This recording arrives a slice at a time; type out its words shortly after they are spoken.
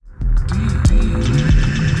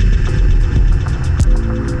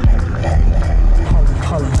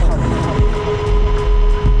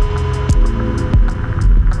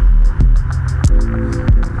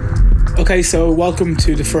Okay, so welcome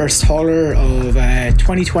to the first Holler of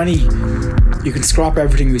 2020. You can scrap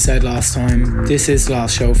everything we said last time. This is the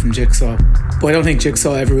last show from Jigsaw. But I don't think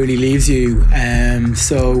Jigsaw ever really leaves you.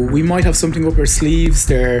 So we might have something up our sleeves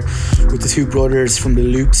there with the two brothers from the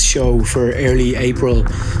Loops show for early April.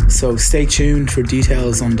 So stay tuned for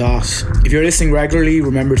details on that. If you're listening regularly,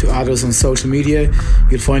 remember to add us on social media.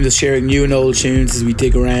 You'll find us sharing new and old tunes as we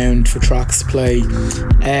dig around for tracks to play.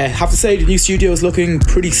 Have to say the new studio is looking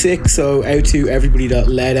pretty sick, so out to everybody that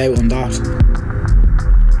led out on that.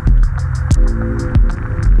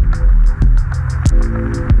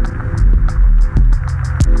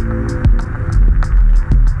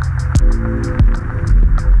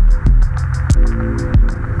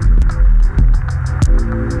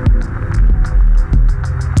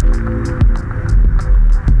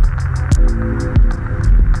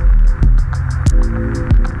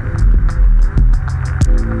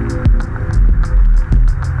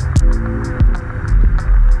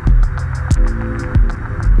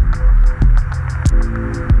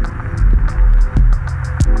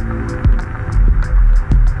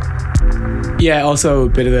 Yeah, also a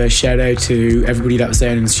bit of a shout out to everybody that was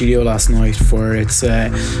down in the studio last night for its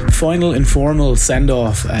final informal send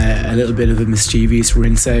off. A little bit of a mischievous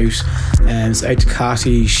rinse out. So out to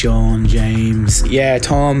Catty, Sean, James,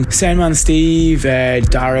 Tom, Soundman Steve,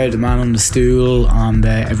 Dara, the man on the stool, and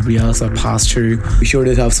everybody else that passed through. We sure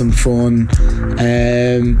did have some fun.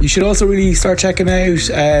 You should also really start checking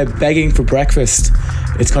out Begging for Breakfast.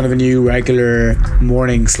 It's kind of a new regular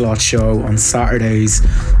morning slot show on Saturdays,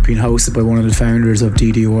 being hosted by one of the founders of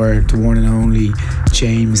DDR, the one and only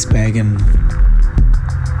James Began.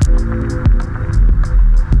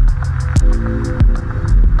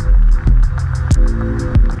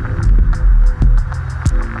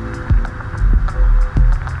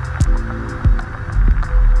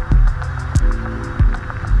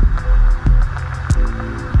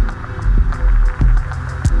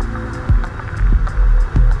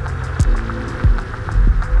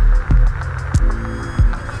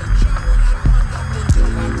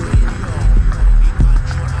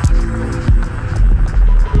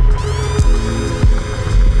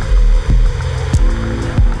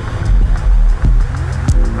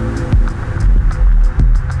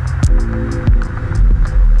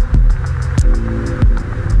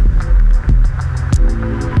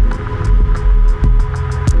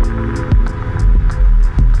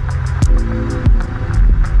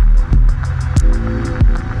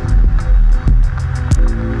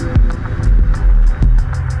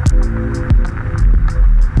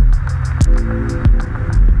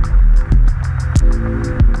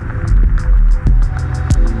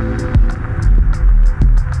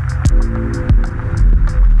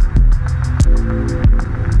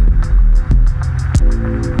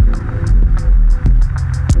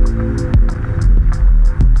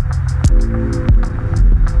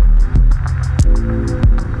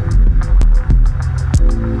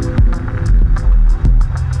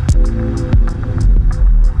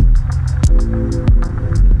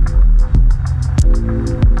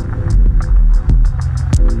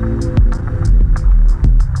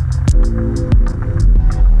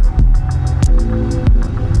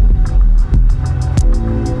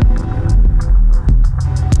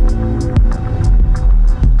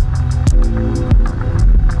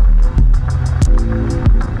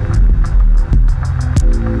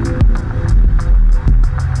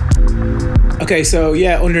 Okay, so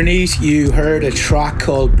underneath you heard a track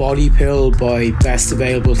called Body Pill by Best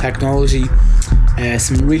Available Technology.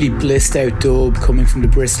 Some really blissed out dub coming from the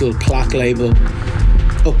Bristol Plaque label.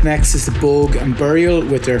 Up next is The Bug and Burial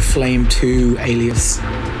with their Flame 2 alias.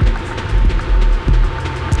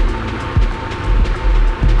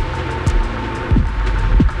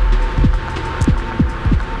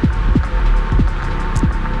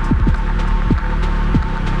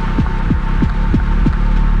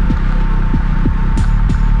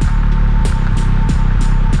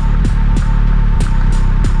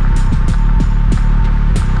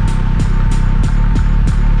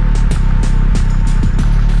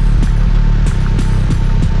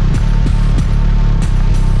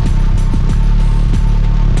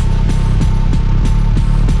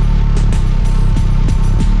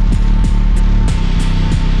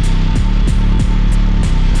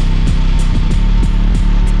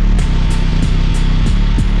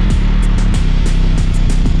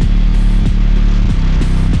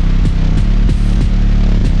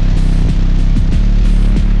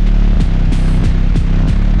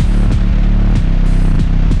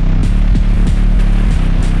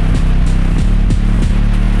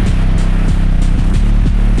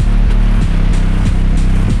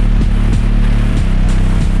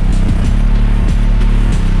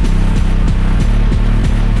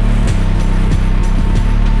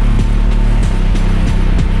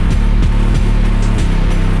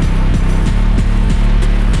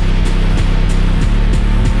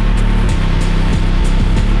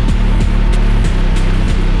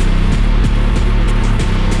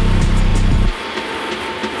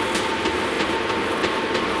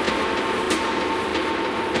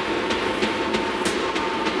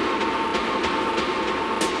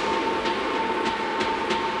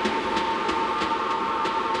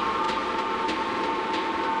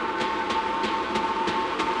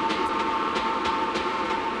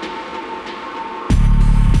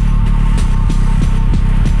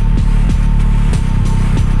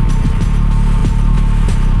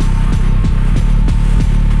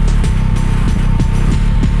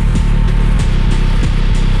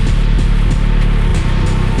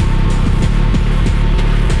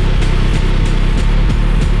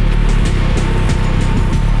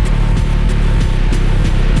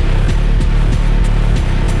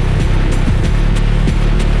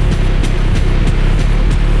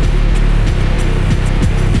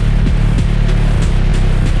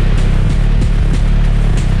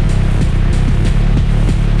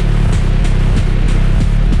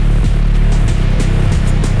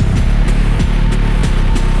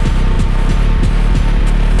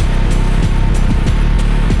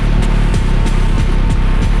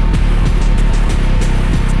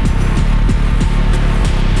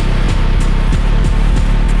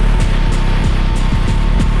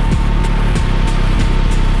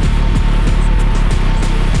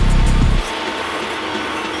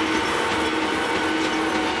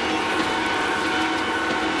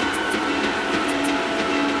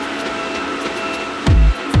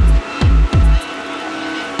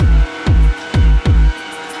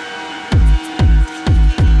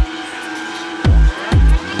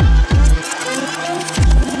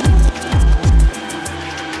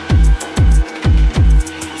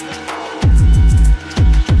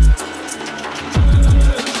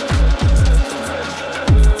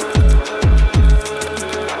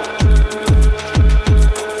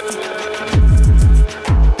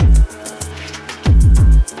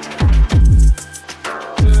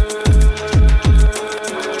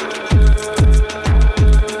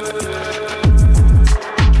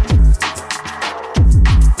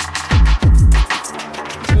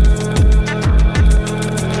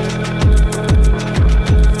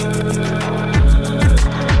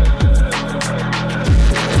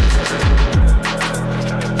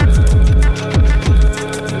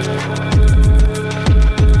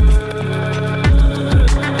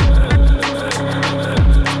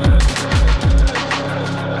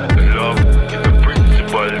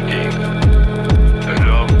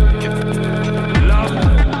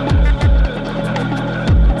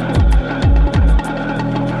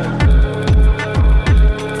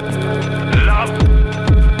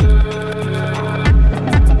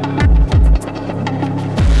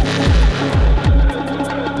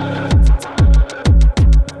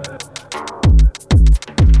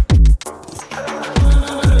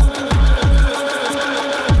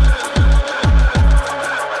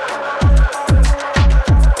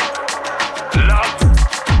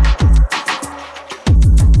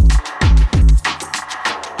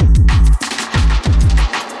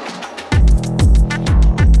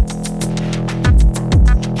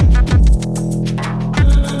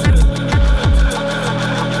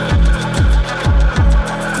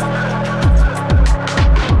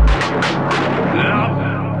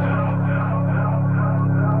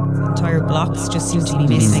 entire blocks just seem to be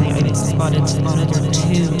missing. I spotted another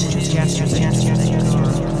 2 just yesterday.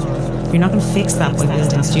 You're not going to fix that by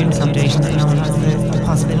building student accommodation that no one has the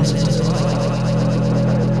possibility to do.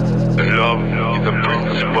 Love is a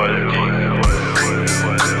principal thing.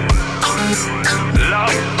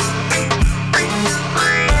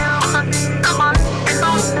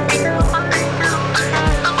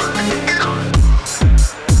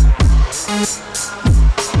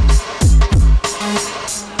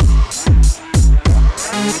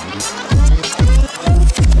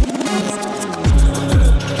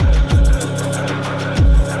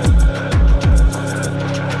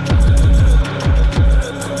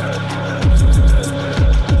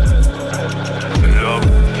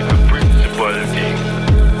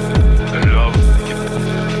 Love.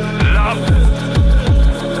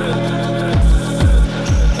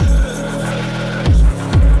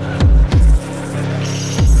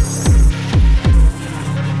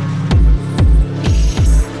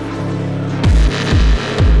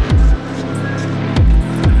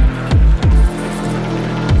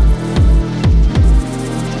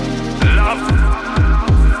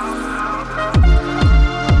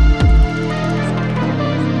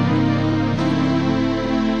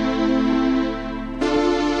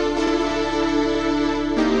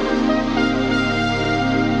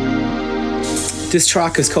 This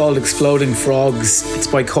track is called Exploding Frogs. It's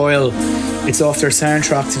by Coil. It's off their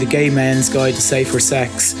soundtrack to The Gay Men's Guide to Safer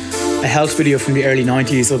Sex, a health video from the early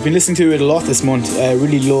 90s. I've been listening to it a lot this month.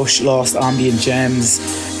 Really lush, lost ambient gems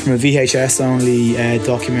from a VHS only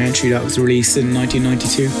documentary that was released in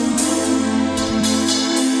 1992.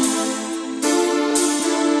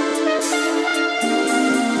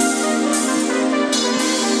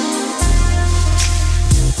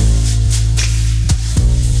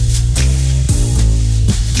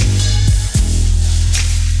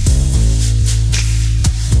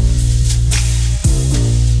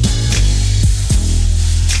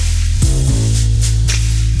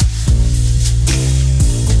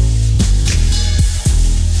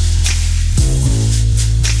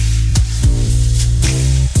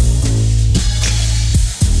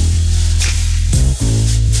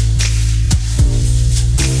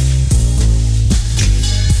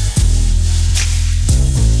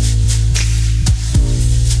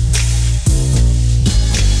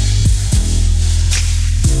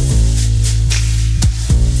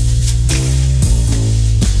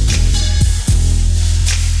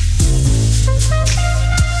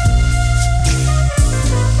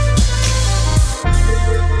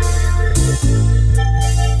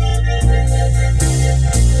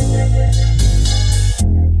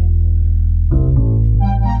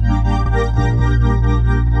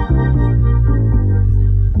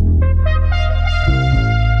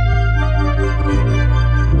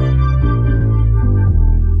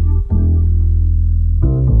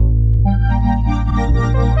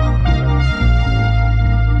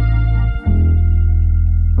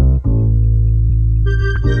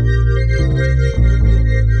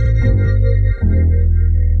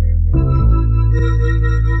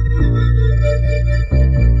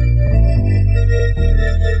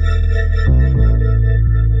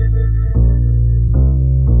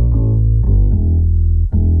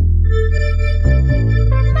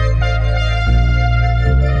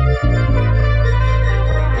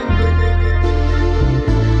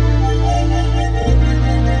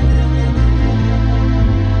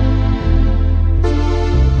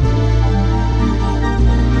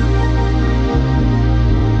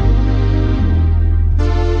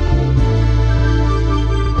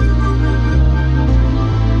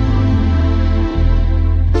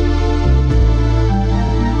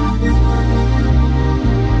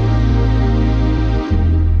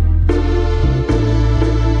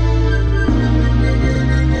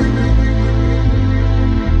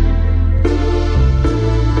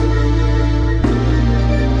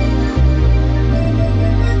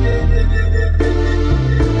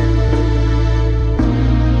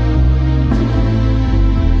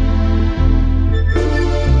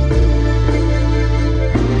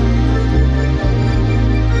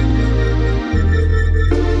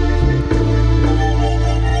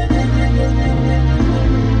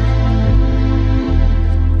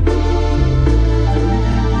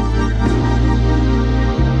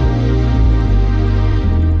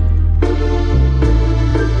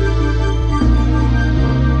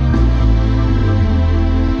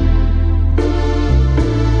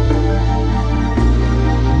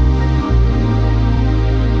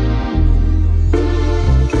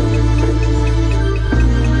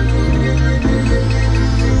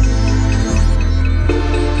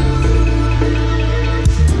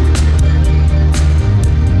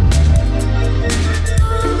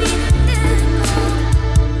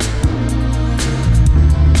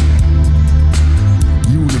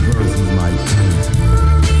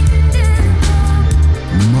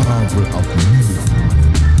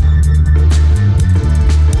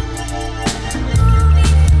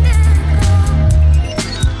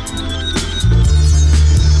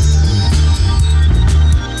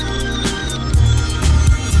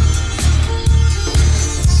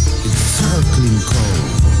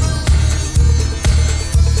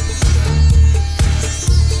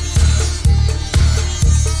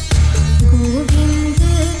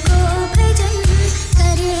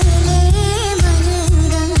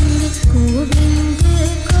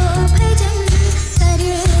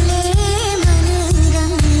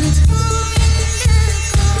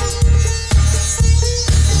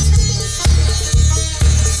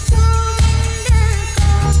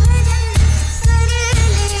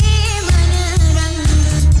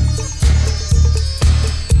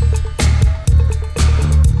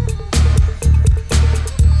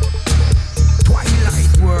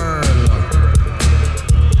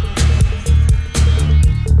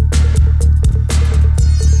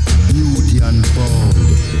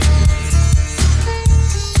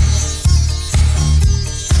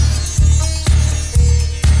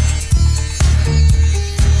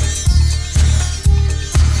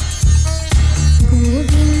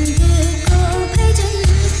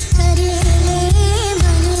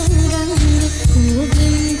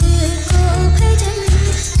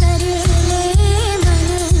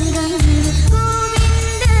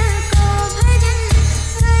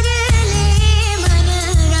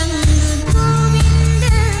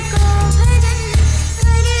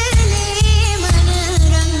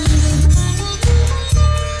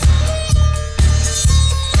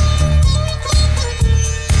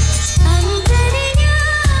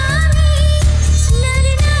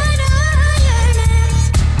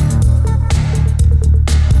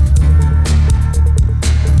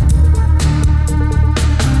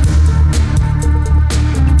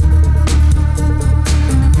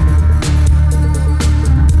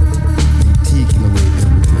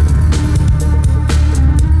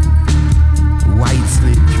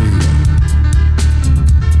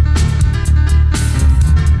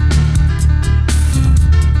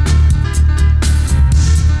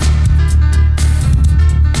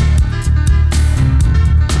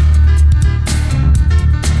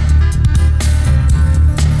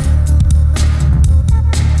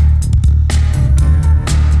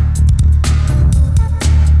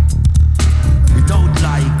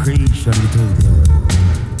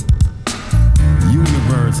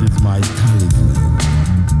 Universe is my talisman.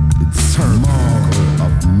 It's her marvel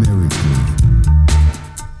of miracles.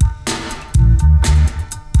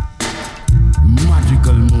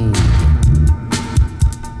 Magical move.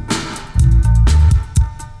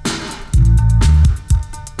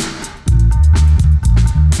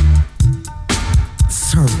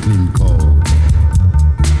 Circling code.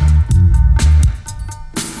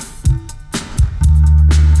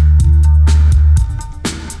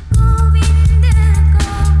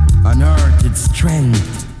 Unearth its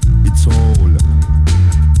strength, its all.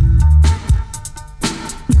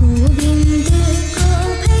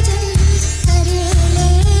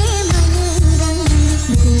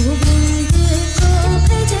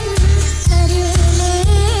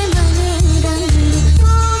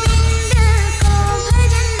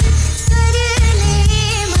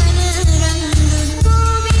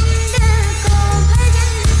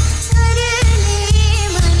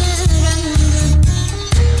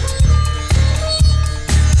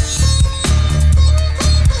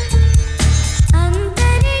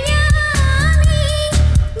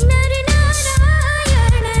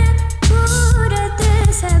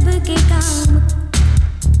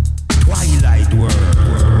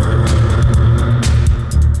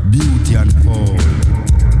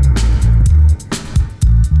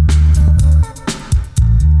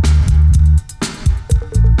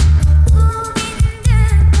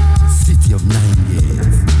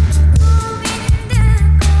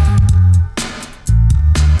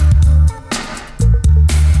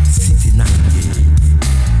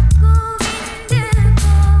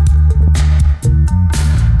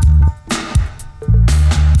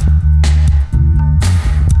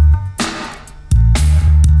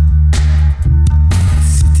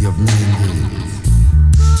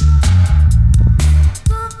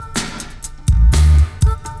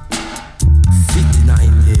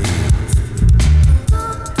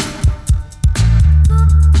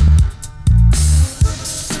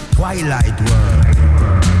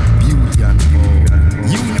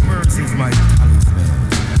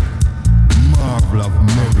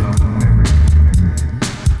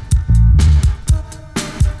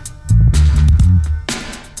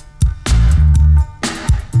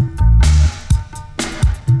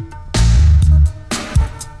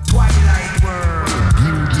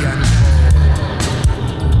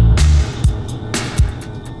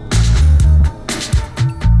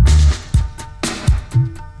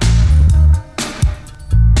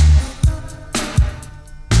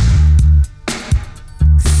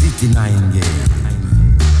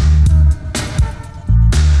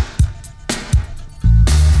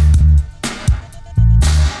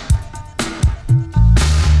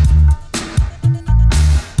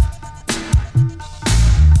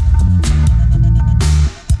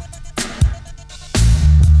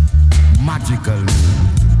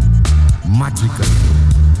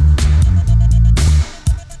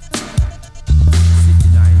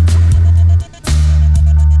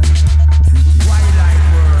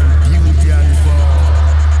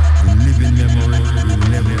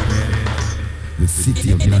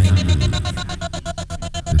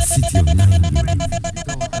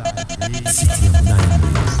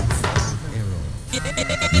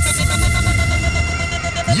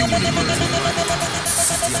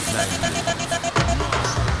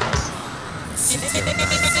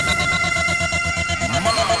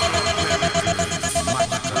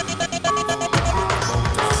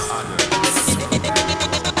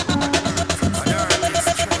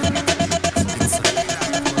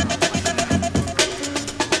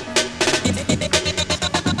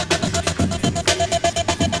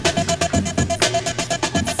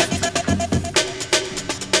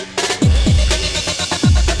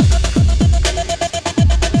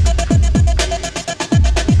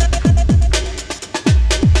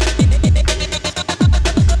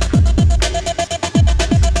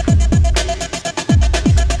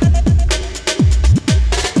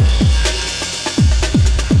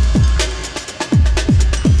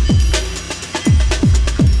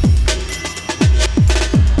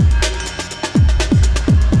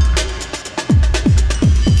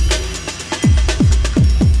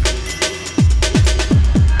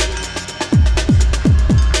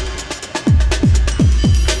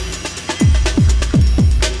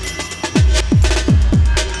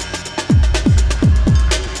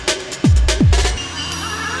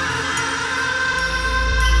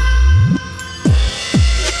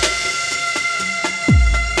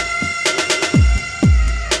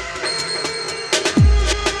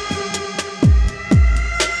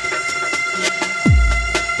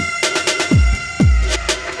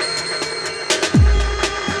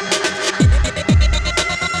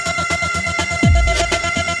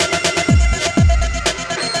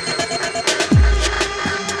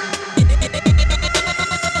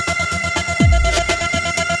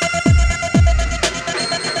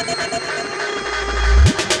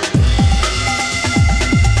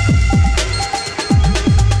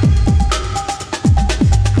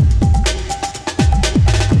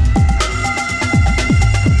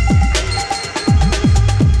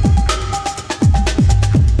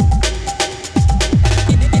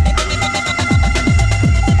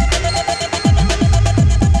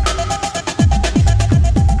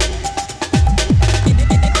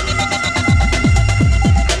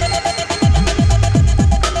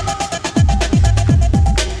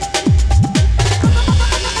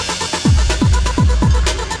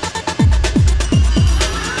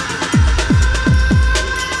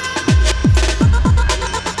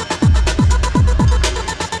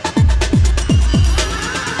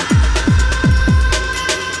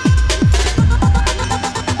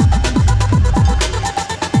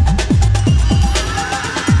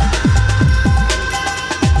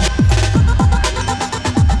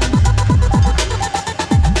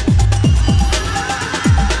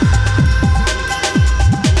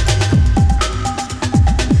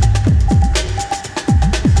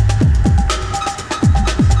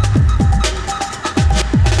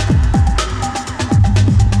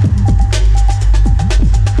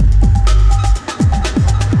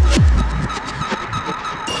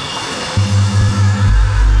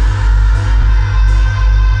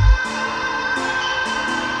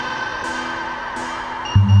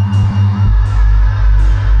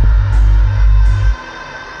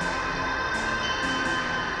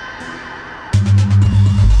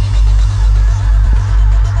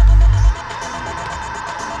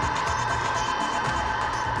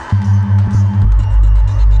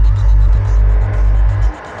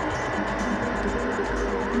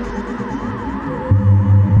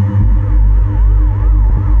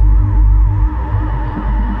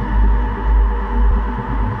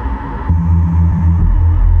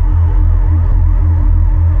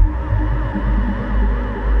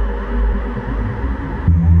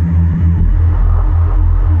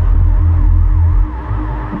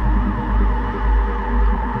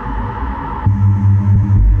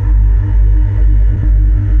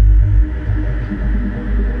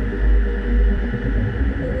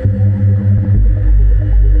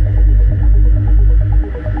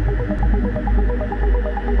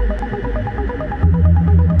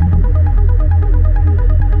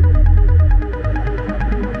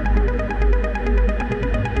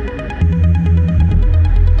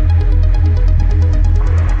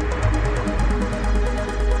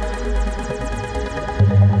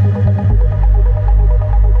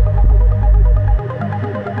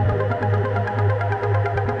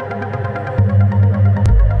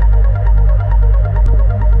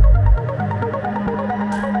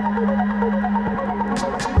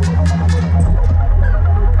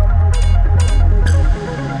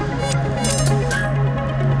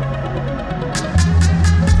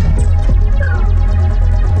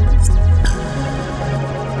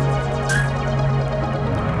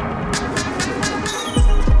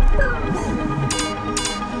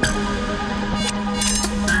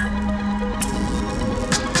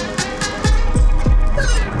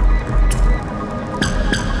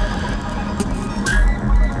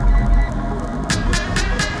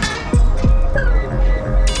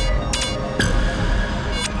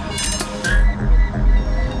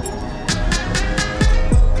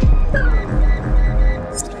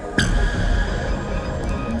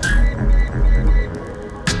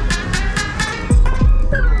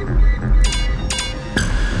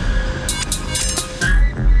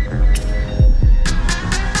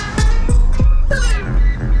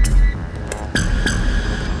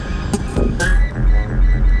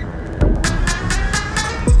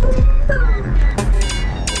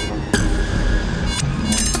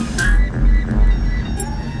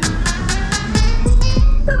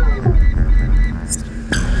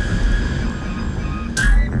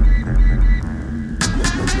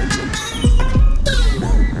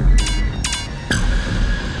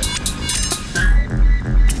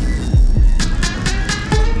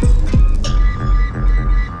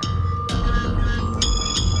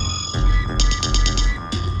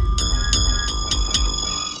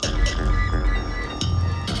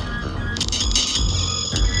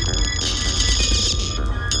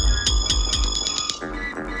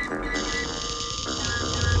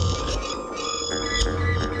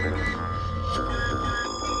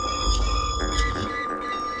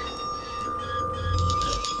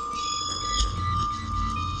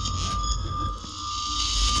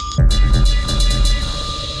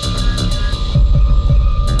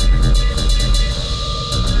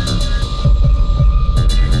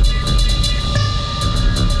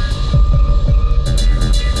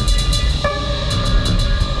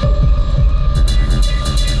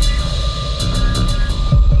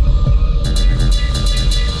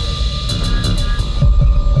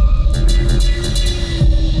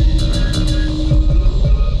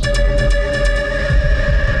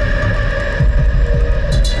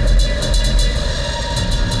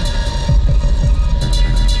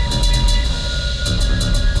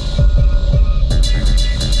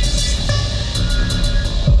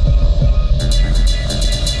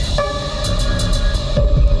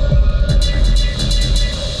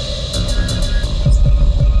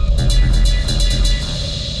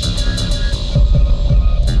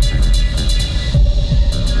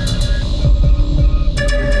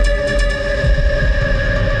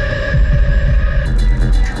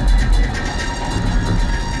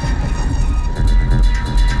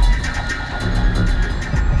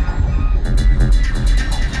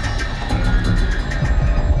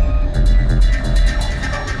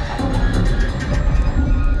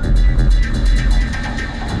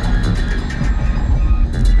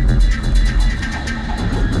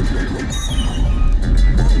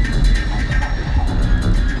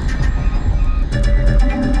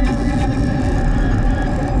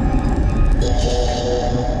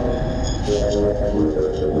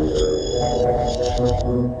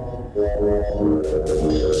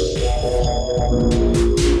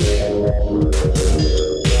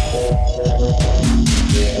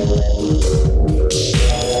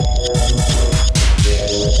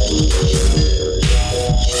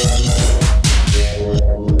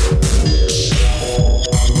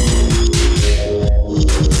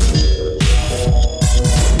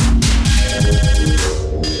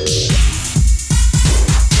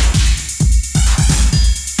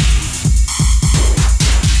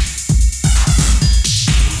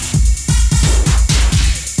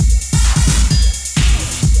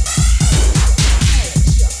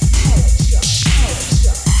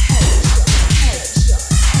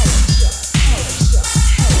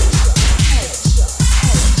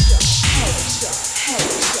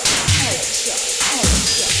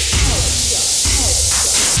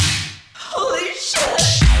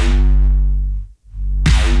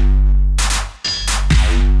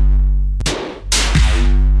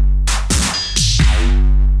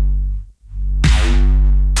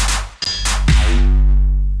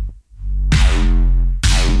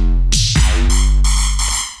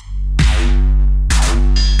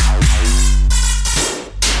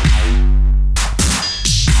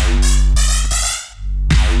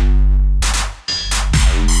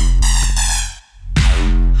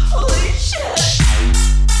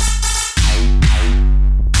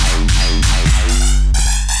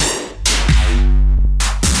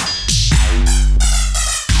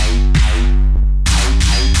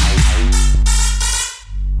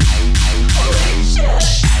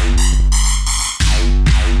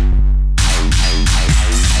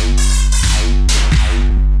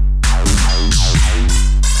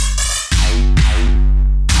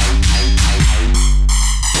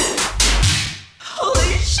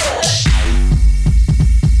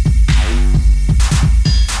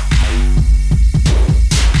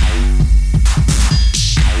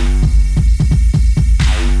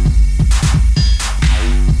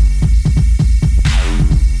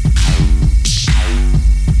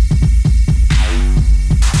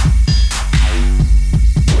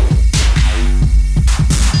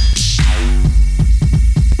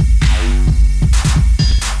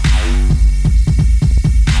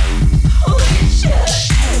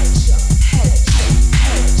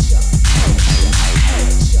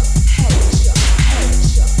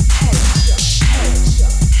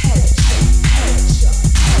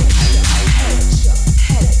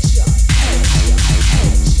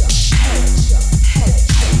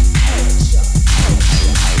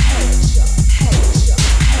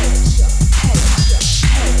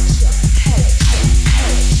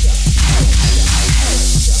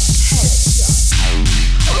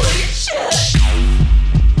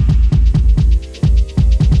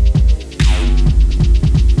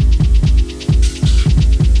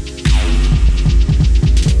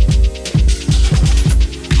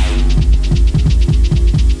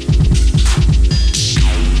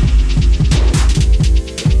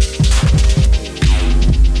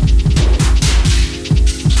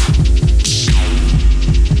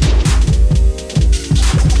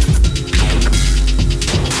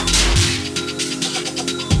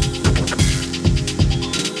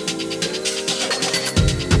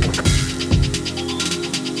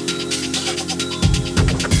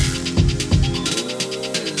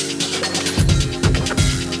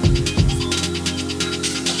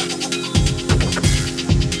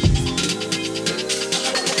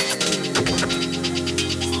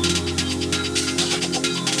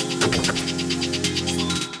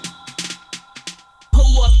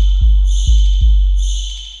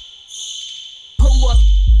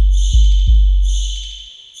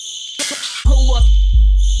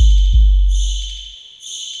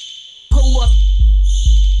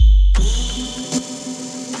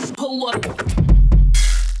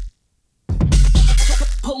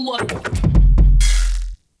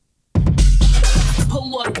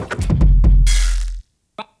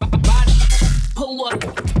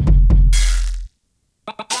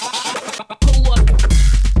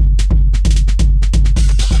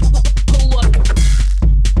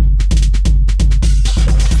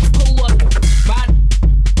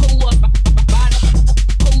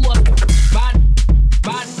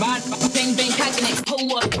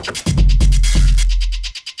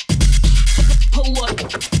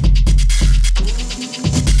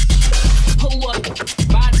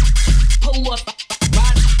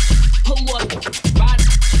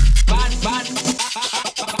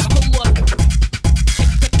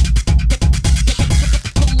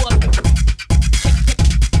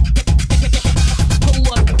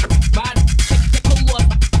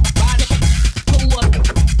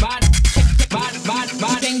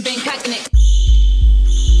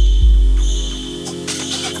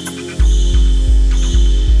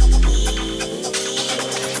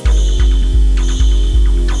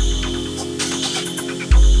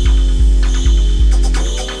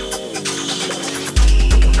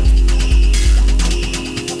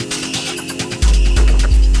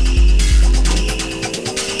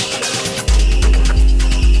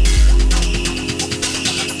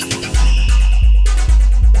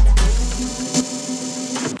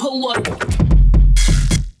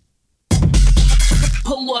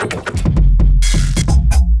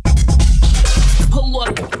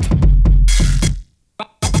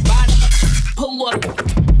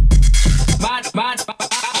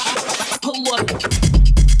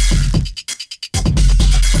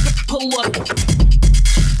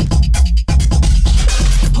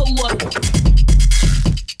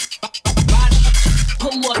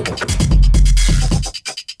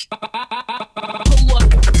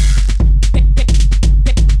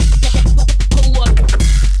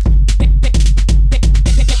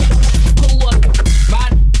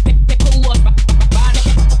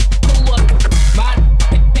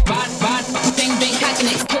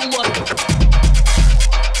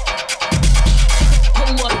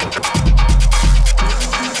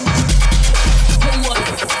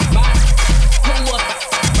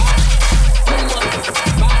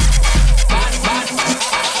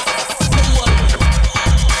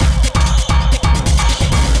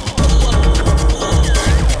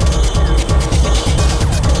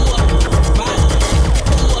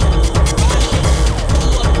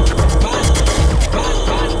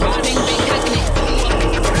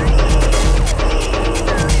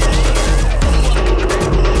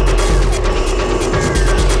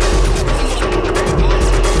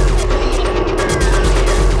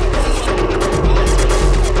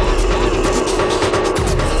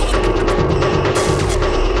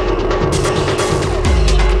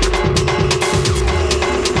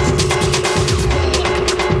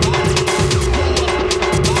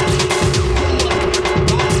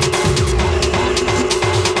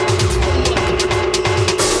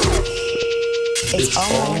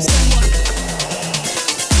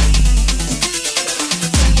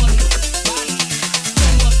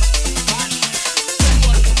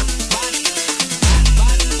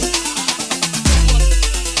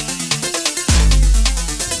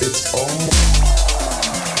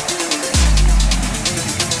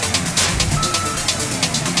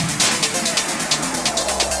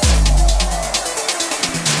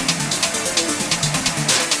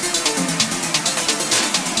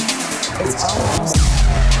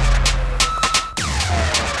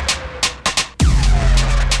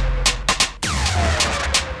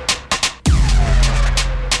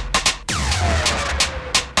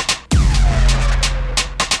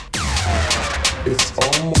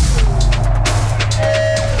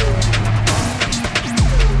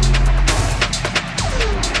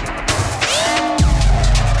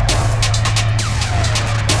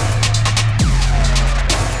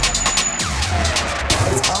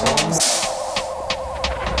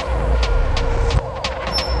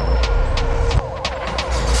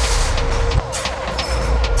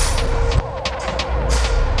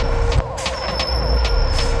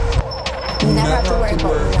 You never have to worry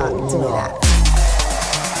about not doing that.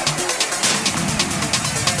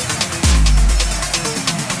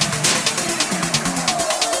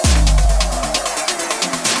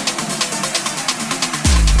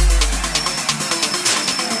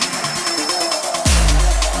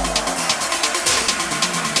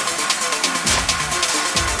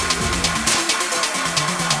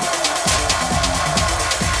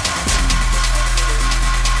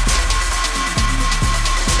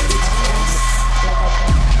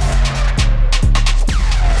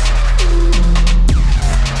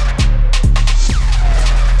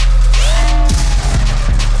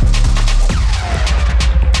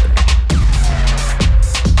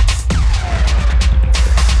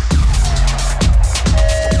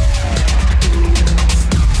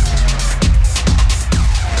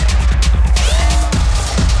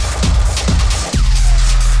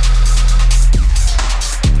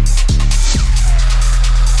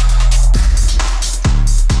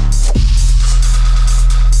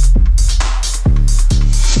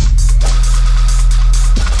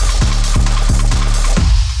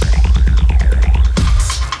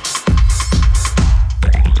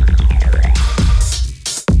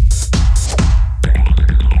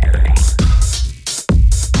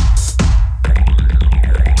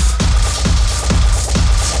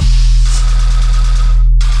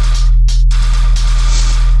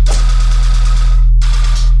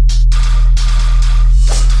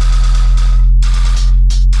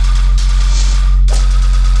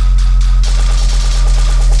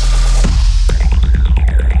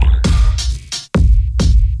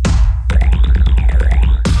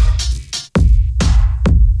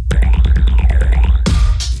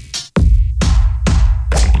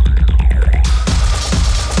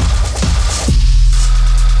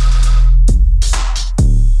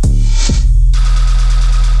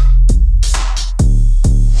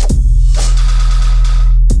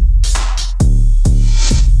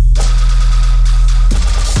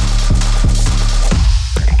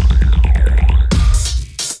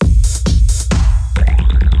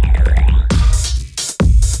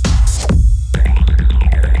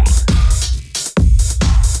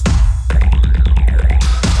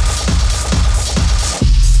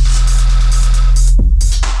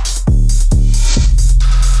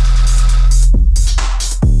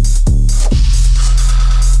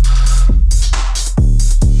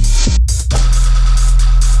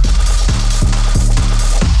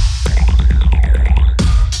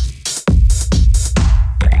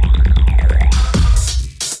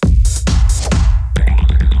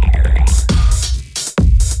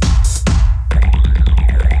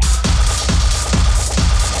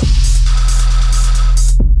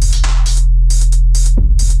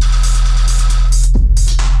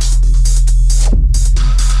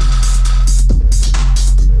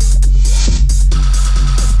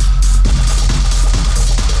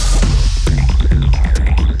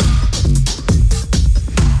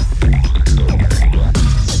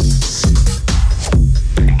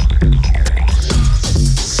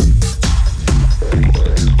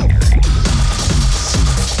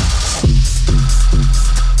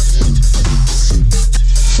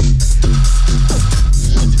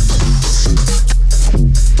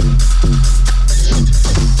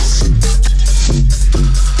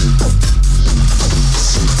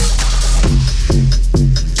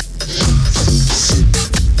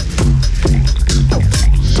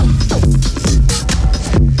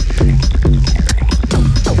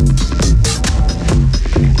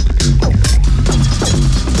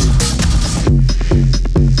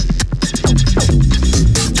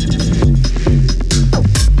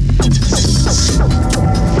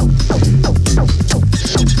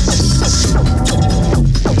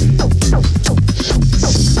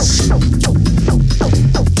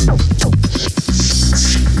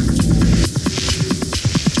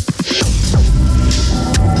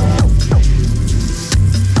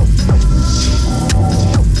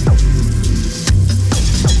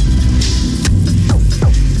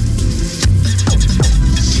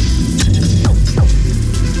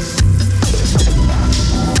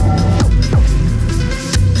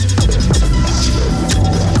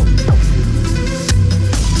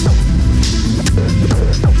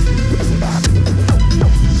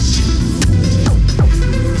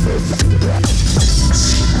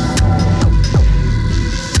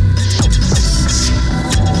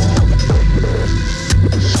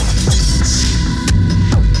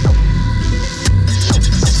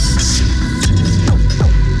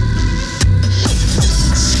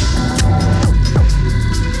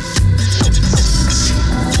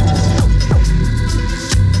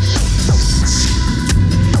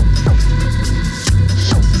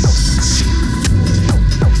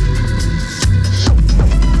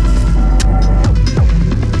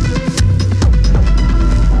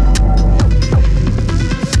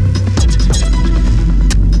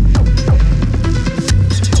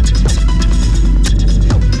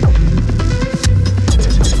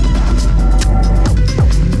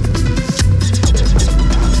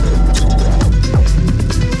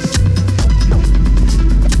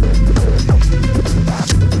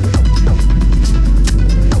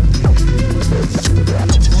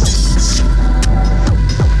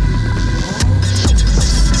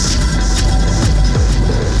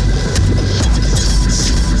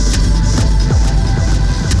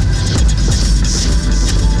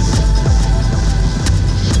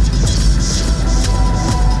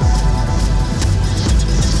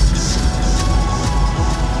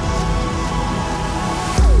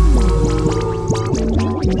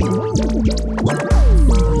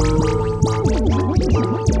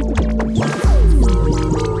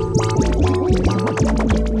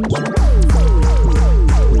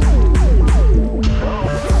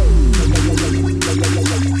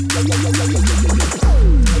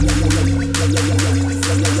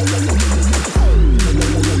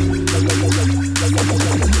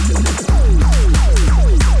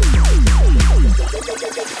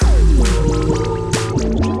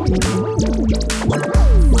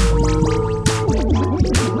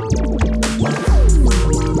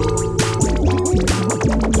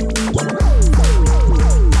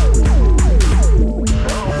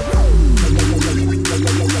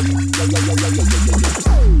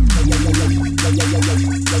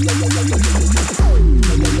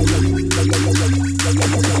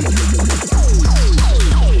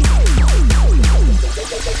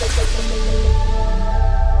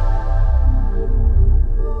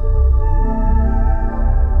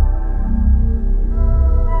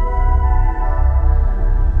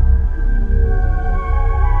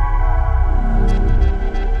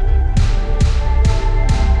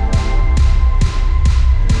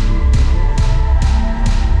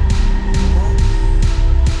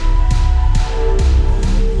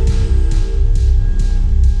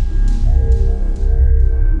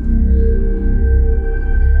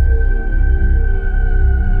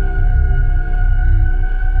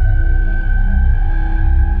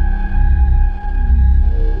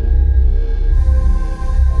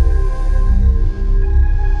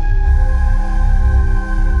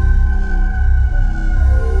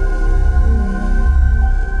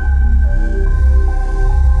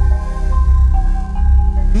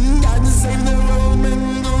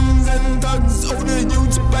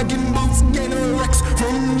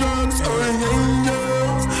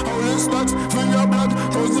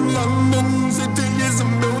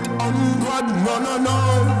 bad man, I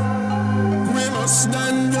know. We must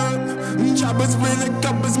stand up. Jobbers with the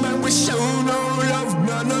coppers, man, we show no love,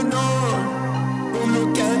 man, I know.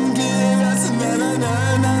 Lokane give us na na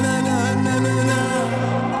na na na na na na.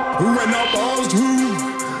 When I pass through,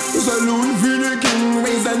 saloon for the king,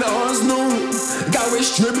 raise an horse, no. Got we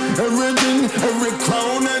strip everything, every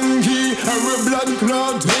crown and key, every blood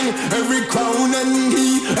clot thing, every crown and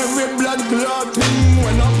key, every blood clot thing.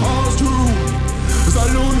 When I pass through,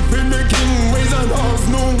 saloon for the king, raise an horse,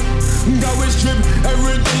 no. Got we strip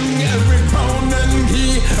everything, every crown and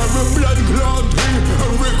key, every blood clot thing,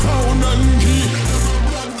 every crown and key.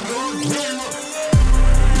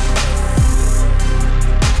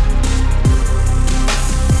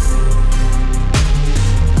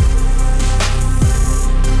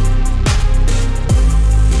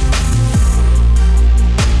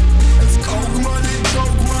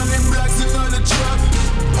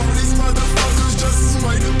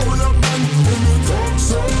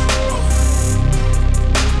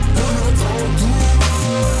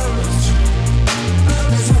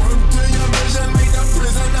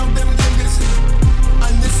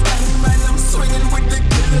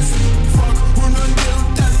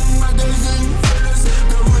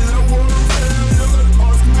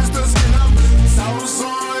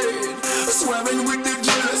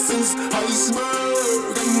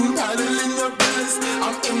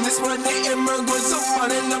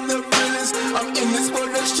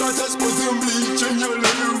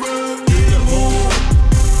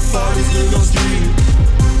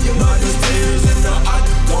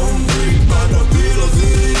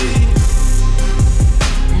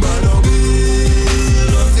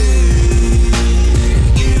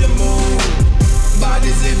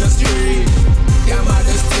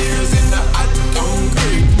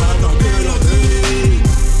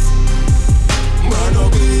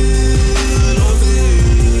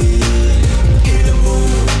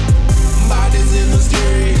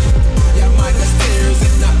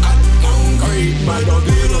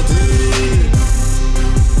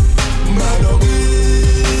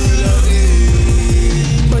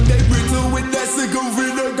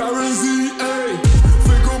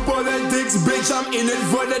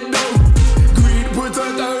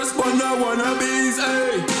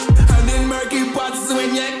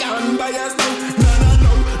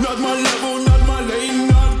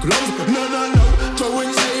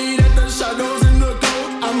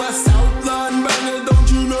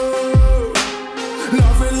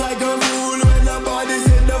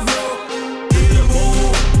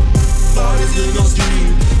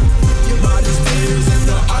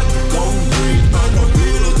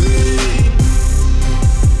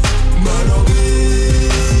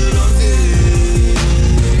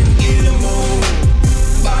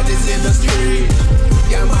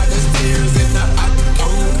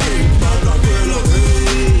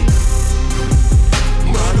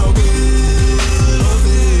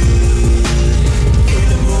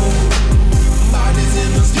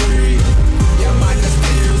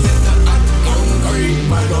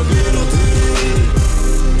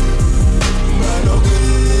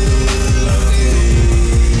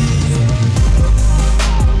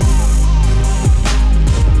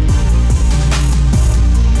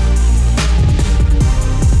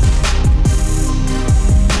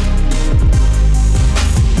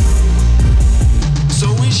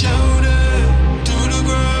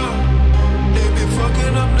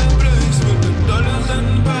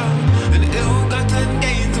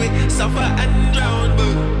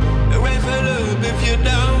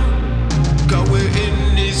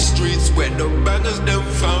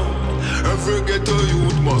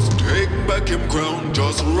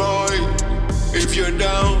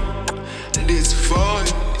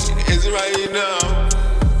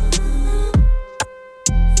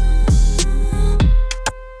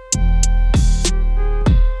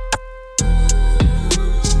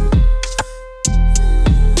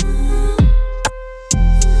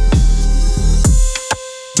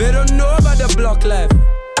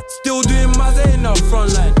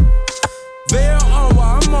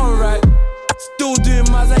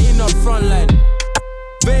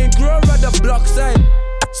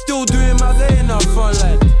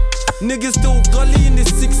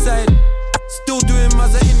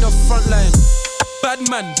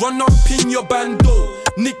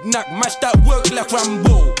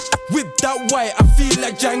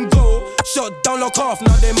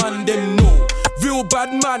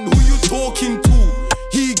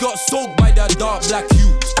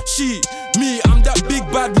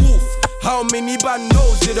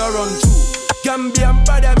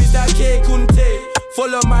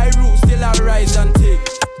 Follow my route, still I rise and take.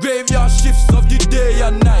 Graveyard shifts of the day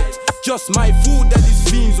and night. just my food that these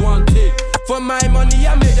fiends want take. For my money,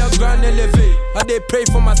 I made a grand elevate. And they pray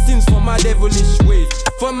for my sins, for my devilish ways.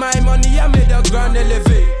 For my money, I made a grand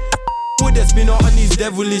elevate. Put the spin on these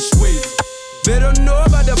devilish ways. They don't know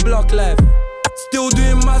about the block life. Still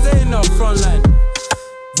doing Mazza in the front line.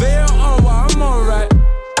 They ain't on what I'm on right.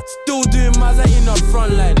 Still doing Mazza in the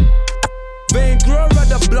front line. They ain't grow at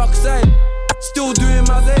the block side. Still doing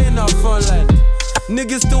Mazza in the front line.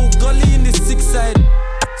 Niggas still gully in the 6 side.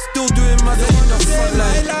 Still doing Mazza in the front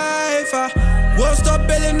line. My life, won't stop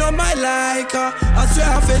belling on my Laika. I swear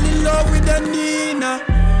I fell in love with the Nina,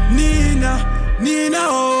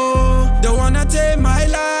 oh. They wanna take my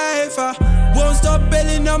life, won't stop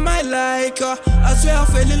belling on my Laika. I swear I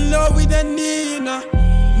fell in love with the Nina,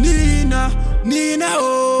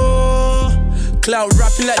 oh. Cloud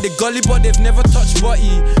rapping like the gully, but they've never touched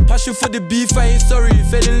body. Passion for the beef, I ain't sorry.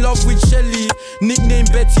 Fell in love with Shelly. Nickname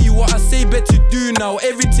Betty, what I say Betty do now,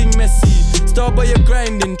 everything messy. Starboy you're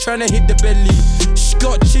grinding, tryna hit the belly. She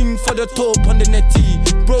got ching for the top on the netty.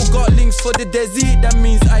 Bro got links for the desi, that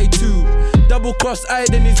means I too. Double cross I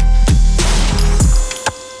then is.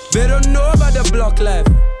 They don't know about the block life.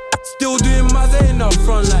 Still doing Mazza in the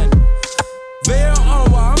front line. They ain't on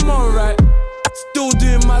what I'm on right. Still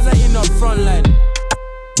doing Mazza in the front line.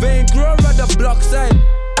 They ain't grow at the block side.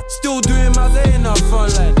 Still doing Mazza in the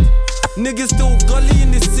front line. Niggas still gully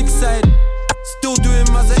in the 6 side. Still doing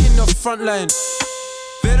Mazza in the front line.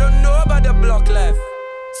 They don't know about the block life.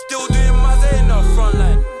 Still doing Mazza in the front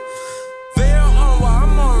line. They ain't on what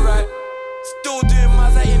I'm on right. Still doing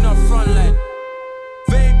Mazza in the front line.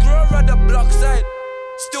 They ain't grow at the block side.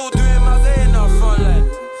 Still doing Mazza in the front line.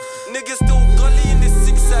 Niggas still gully in the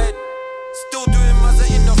 6 side. Still doing Mazza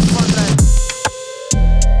in the front line.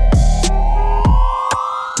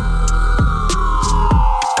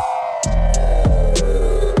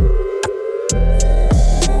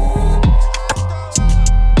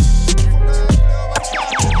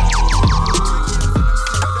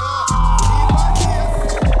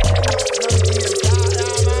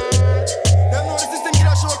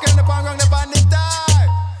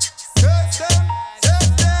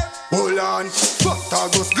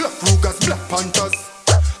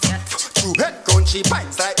 She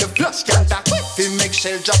bites like the flush canter.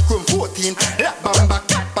 Hyph11e drop chrome 14. La bamba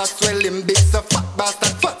kappa swelling bits of fat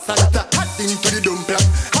bastard fat Santa. Hot into the dumb plan.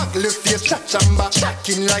 Ugly face shot chamba.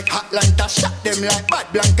 Shocking like Atlanta. Shot them like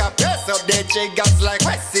bad Blanca. Press up their jiggers like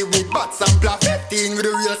Wesley with butts and blah. 15 with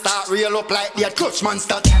the real start. Real up like the clutch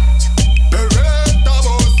monster. Beretta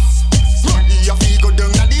boss. Money a fee go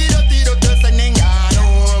down. Adido tido to sending on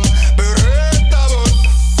home. Beretta boss.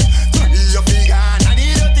 Money a fee gone.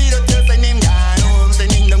 Adido tido to sending on.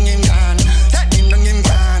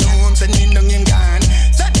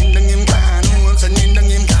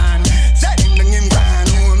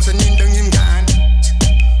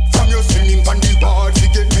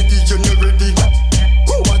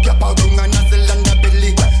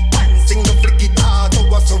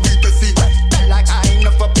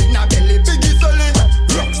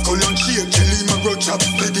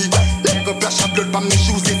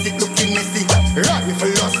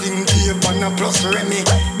 Plus Remy,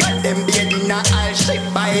 got them beard in a aisle ship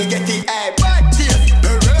by Getty. Hey, bad taste,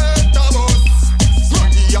 Beretta boss.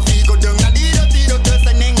 Money a fee go down a tido to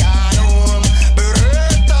sending on home.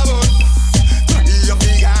 Beretta boss. Money a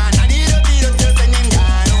fee gone a tido to sending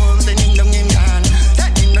on home. Sending down him gone,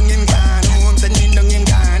 sending down him gone home. Sending down him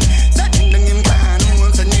gone, sending down him gone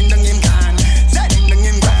home. Sending down him gone, sending down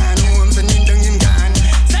him gone home. Sending down him gone,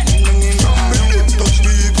 sending down him gone home. Touch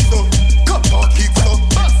me hips up, cup or kick up,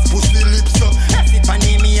 bust pussy lips up.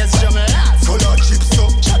 M.E.S.H from last color chips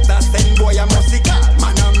up. Shut that stand boy a musical.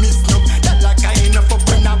 Man a miss no. That like I ain't enough up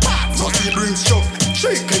in a box. Must he bring stuff.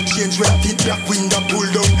 Shake and change when the black window pull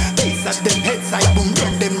down. Face at them head side boom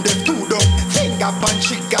down. Them the two down. Finger punch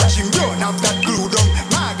chick catch him run off that glue down.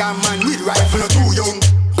 Maga man with rifle too young.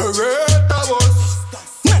 Beretta boss.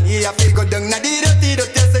 Money a figure down. Na tido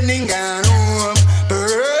to sending on home.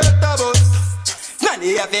 Beretta boss.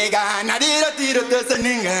 Money a figure. Na tido to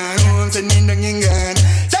sending on home. Sending down him gone.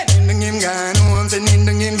 Sending down him gone home. Sending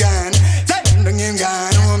down him gone. Sending down him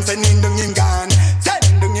gone home. Sending down him gone.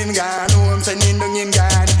 Sending down him gone home. Sending down him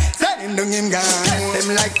gone. Sending down him gone.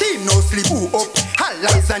 Them like team no sleep who up.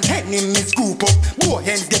 Allies and enemies group up. Both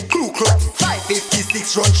hands get crew crop.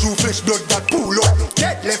 556 run through fresh blood that pull up.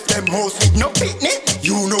 Dead left them house with no picnic.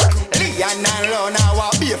 You know Leon and Lona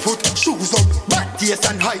are barefoot. Shoes up. Bad taste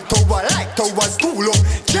and high tower like towers cool up.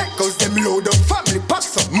 Checkers them load up. Family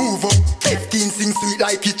packs up move up. 15 sing sweet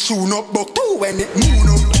like it tune up. But 2 when it moon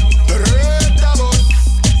up. Beretta boss.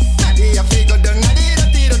 Now they a figure down. Now they the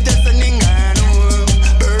tido testing on home.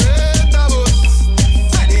 Beretta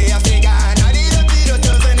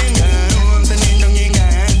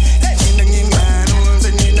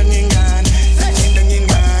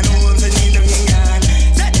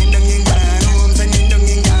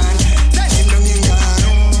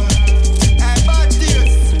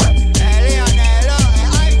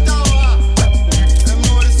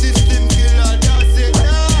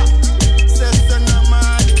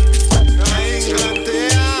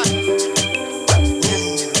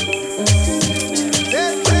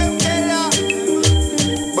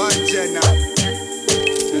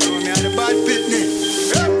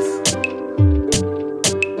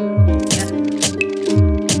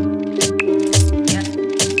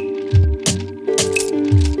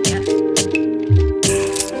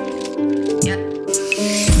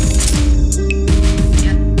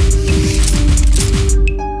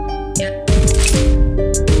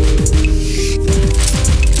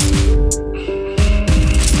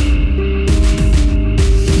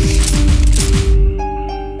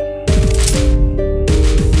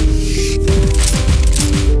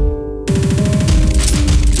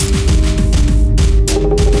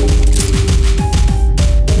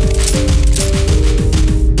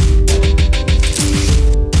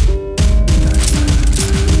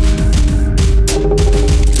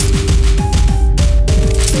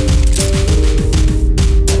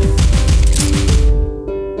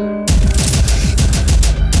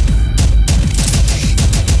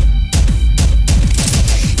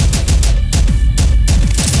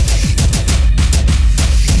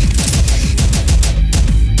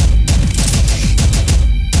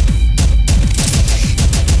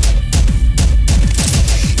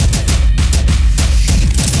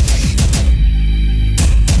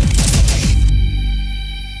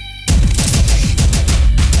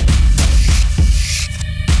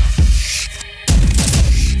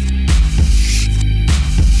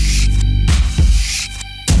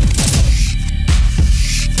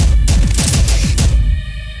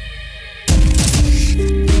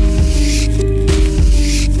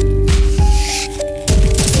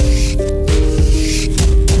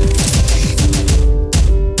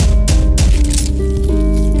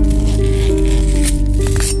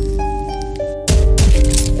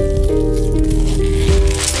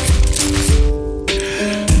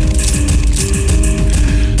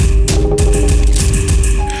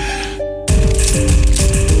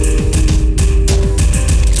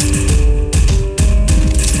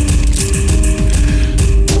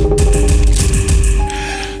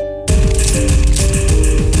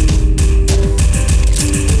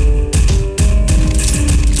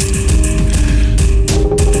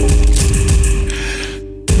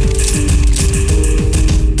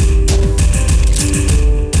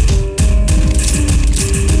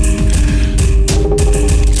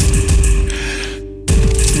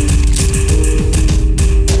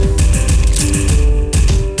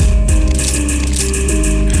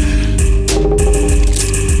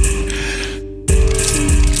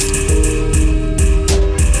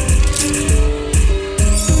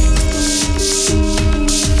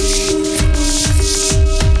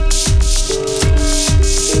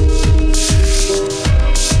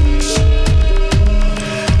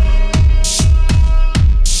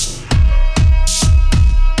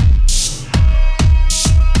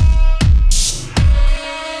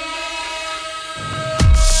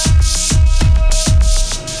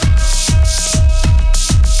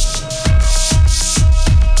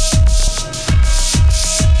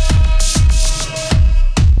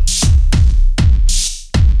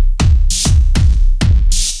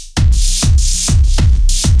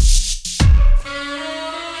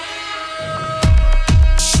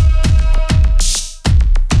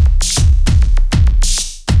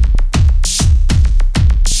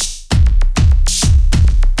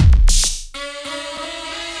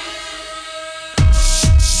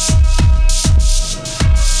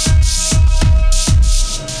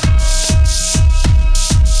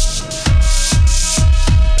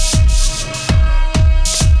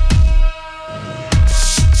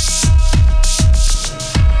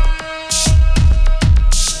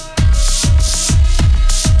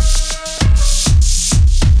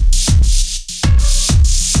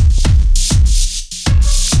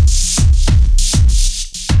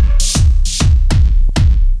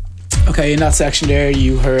Okay, in that section there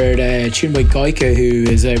you heard a tune by Gaika, who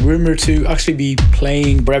is rumoured to actually be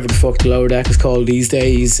playing wherever the fuck the lower deck is called these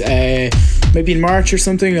days, maybe in March or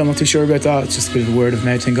something. I'm not too sure about that. It's just a bit of a word of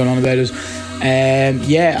mouth thing going on about it.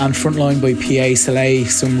 Yeah, and Frontline by PA Salieu,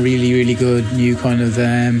 some really, really good new kind of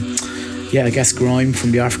I guess grime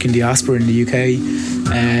from the African diaspora in the UK.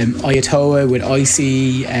 Ayatoa with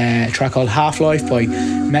Icy, a track called Half Life by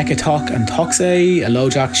Mechatok Toxe, a low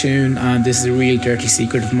jack tune, and this is a real dirty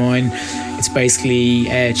secret of mine. It's basically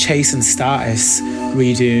Chase and Status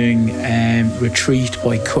redoing Retreat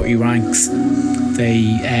by Cutty Ranks.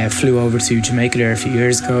 They flew over to Jamaica there a few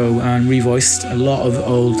years ago and revoiced a lot of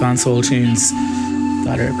old dancehall tunes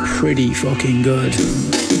that are pretty fucking good.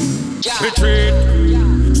 Retreat,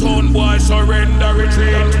 Soundbwoy surrender,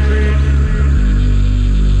 retreat.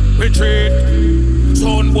 Retreat,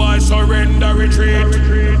 Soundbwoy surrender, retreat.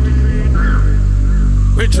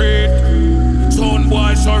 Retreat,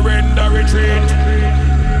 Soundbwoy surrender, retreat.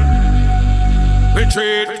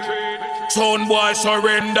 Retreat, Soundbwoy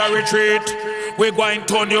surrender, retreat. We're going to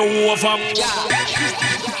turn you over.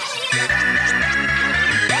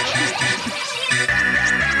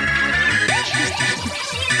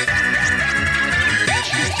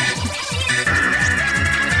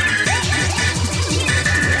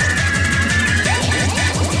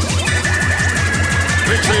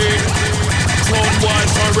 Retreat, Soundbwoy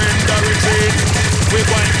surrender, retreat. We're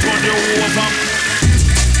going to turn you over.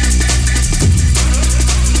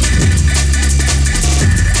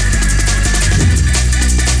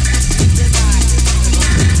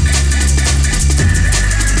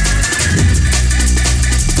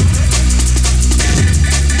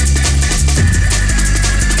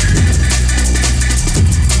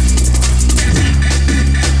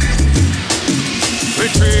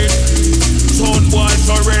 Retreat, Soundbwoy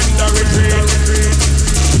surrender, retreat.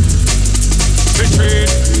 Retreat,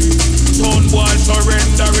 Soundbwoy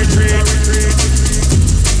surrender, retreat.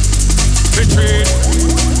 Retreat,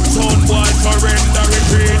 Soundbwoy surrender,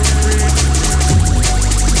 retreat.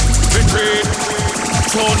 Retreat,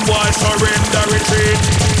 Soundbwoy surrender, retreat.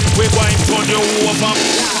 We're going to turn you over.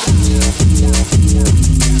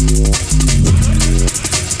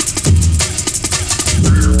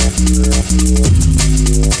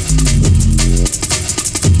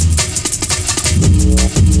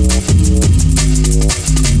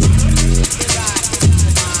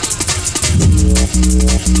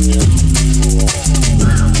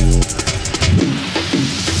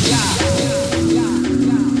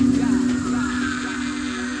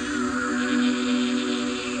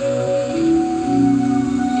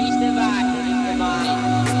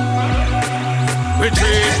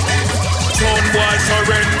 Retreat, Soundbwoy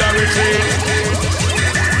surrender, retreat.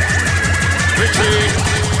 Retreat,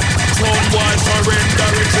 Soundbwoy surrender,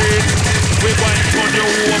 retreat. We're going to turn you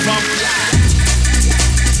over.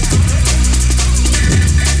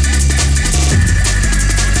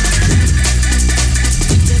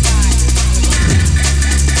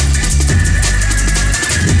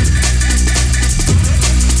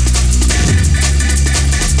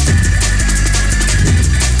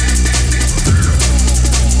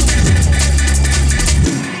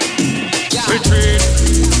 Retreat,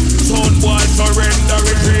 Soundbwoy surrender,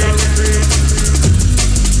 retreat.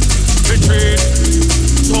 Retreat,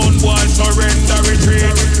 Soundbwoy surrender,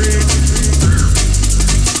 retreat.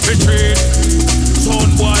 Retreat,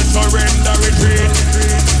 Soundbwoy surrender, retreat.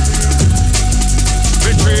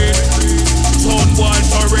 Retreat, Soundbwoy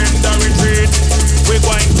surrender, retreat. We're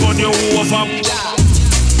going to turn you over.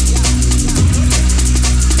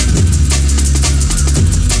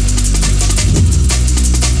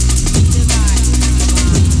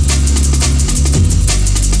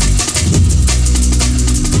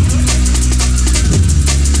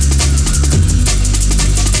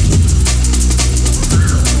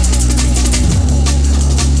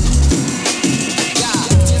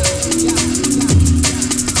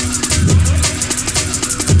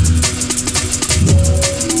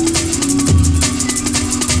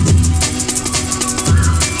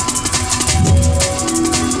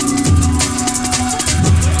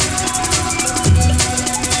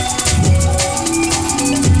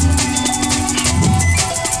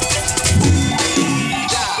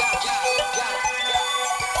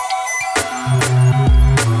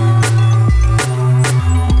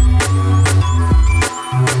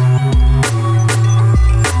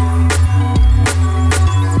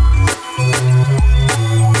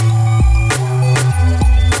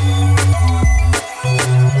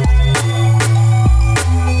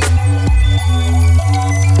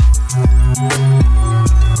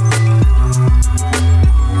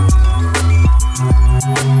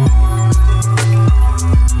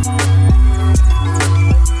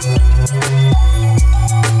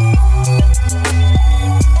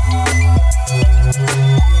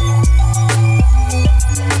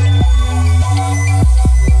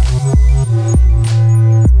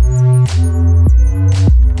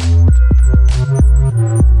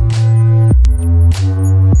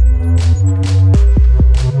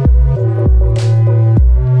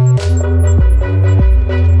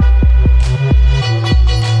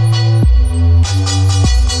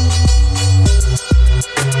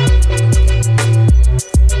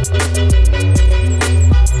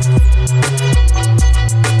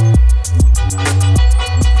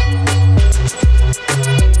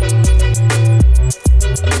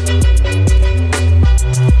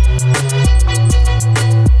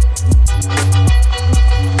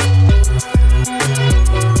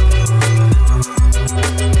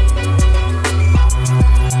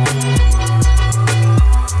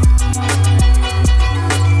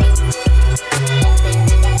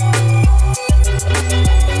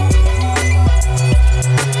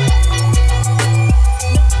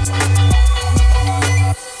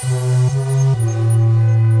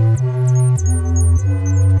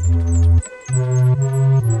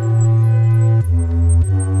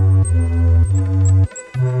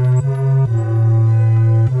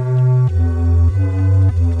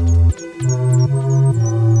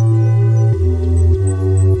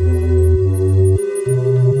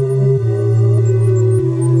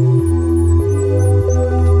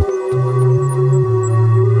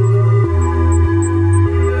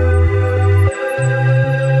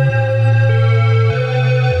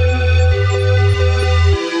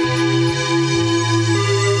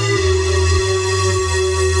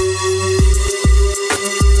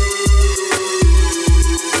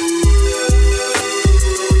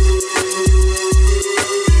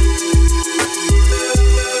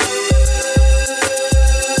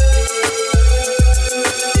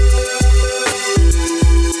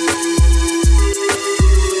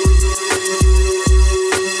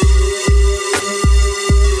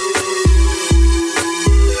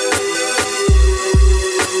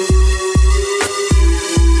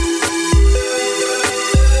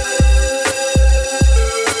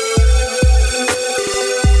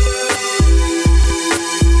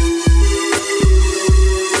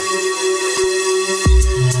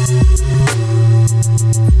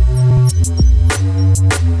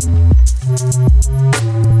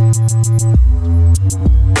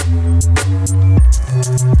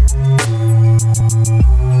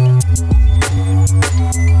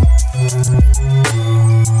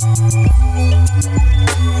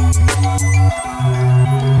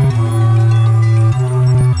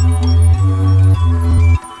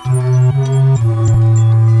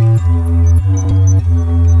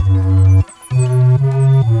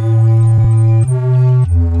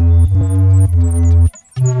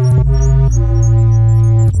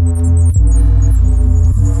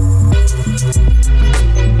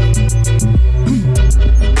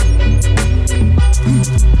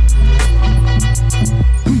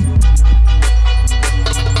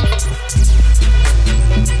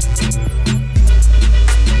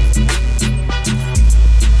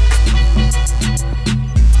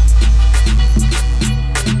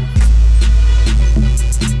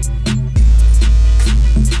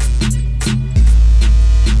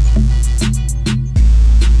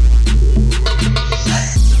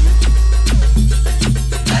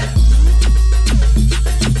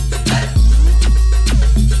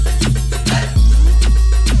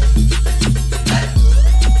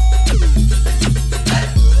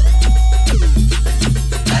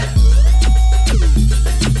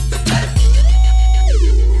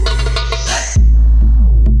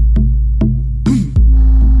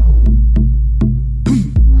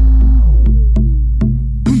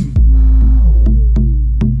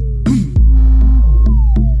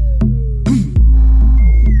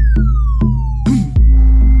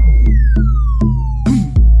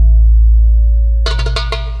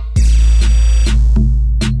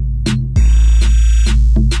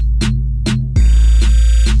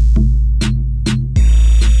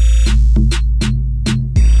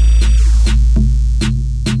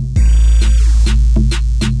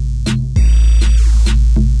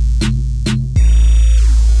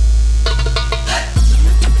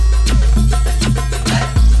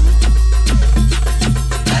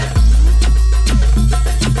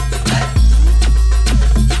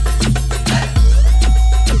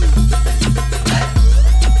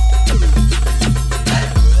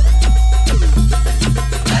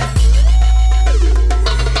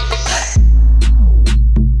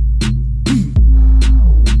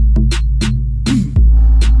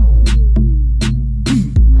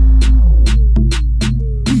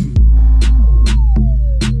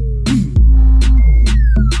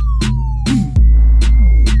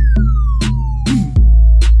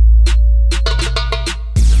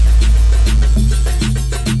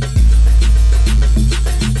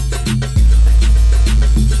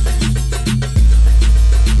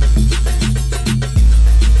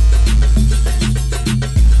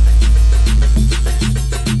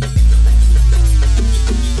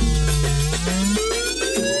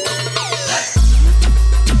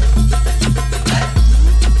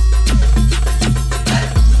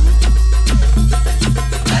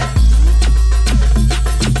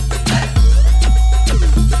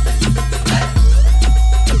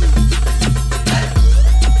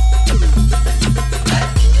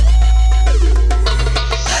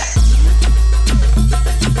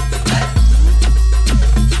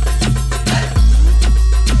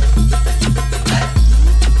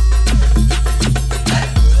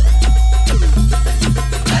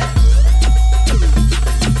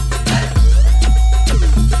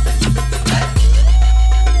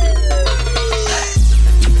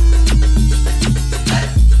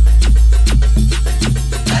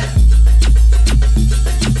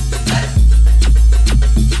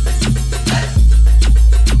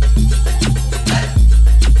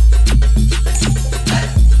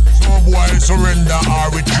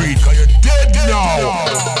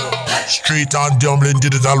 Straight on Dublin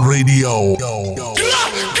Digital Radio.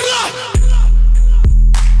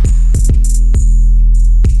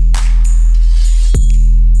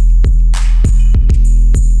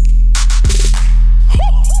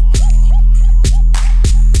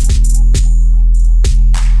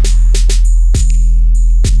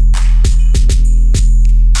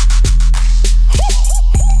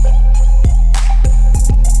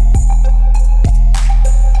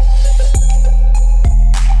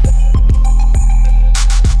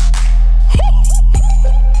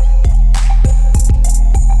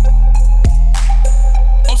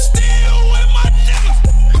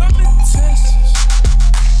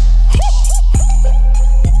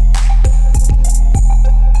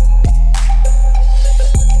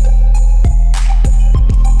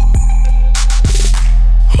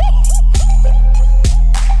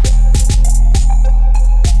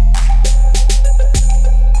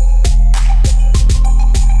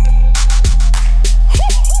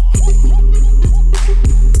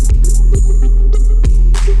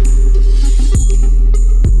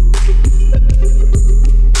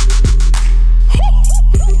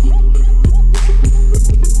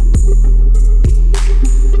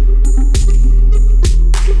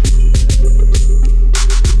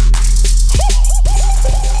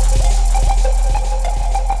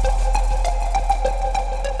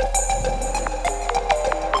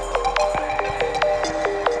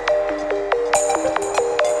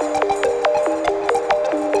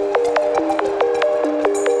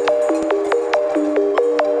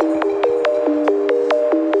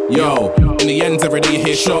 Yo, in the ends every day you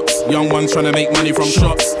hear shots. Young ones trying to make money from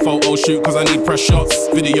shots. Photo shoot cause I need press shots.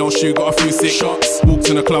 Video shoot got a few sick shots. Walked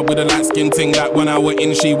in the club with a light skin ting. Like when I went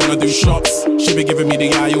in she wanna do shots. She be giving me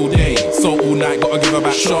the eye all day, so all night gotta give her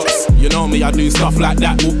back shots. You know me, I do stuff like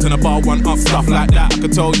that. Walked in the bar, one up, stuff like that. I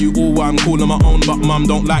could tell you all why I'm cool on my own, but mum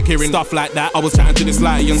don't like hearing stuff like that. I was chatting to this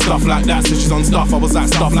lady and stuff like that. So she's on stuff, I was like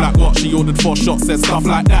stuff like what? She ordered 4 shots, said stuff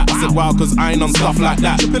like that. I said wow, cause I ain't on stuff like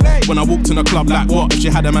that. When I walked in the club like what? If she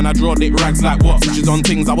had a man I draw dick rags like what? So she's on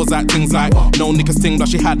things, I was at things like no niggas ting, but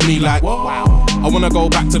she had me like wow. I wanna go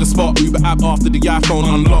back to the spot, Uber app after the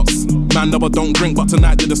iPhone unlocks. Man, no, I don't drink, but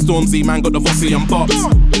tonight did the Stormzy, man got the Vossi and box.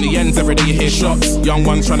 In the ends, every day you hear shots. Young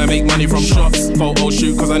ones trying to make money from shots. Photo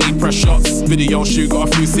shoot, cause I need press shots. Video shoot, got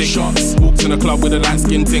a few sick shots. Walked in the club with a light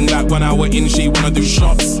skin ting, like when I went in, she wanna do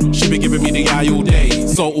shots. She be giving me the eye all day,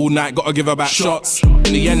 so all night, gotta give her back shots. In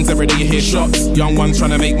the ends, every day you hear shots. Young ones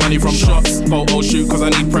trying to make money from shots. Photo shoot, cause I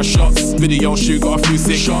need press shots. Video shoot, got a few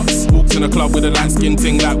sick shots. Walked in the club with a light skin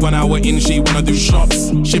ting, like when I went in, she wanna do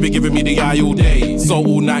shots. She be giving me the eye all day, so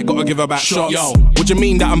all night, gotta give her back shots. Yo, what you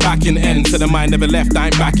mean that I'm back in ends? Said the mind never left, I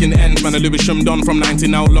ain't back in ends. Man, a Lewisham done from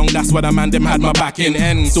 19 how long, that's why the man them had my back in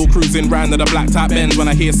ends. Still cruising round to the black tap ends when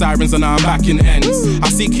I hear sirens and now I'm back in ends. I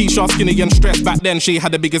see Keisha skinny and stressed back then, she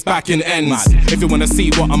had the biggest back in ends. If you wanna see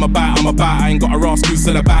what I'm about, I ain't got a ass goose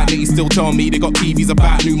to the back. They still tell me they got TVs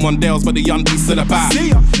about, new Mondales, but the undies to the back.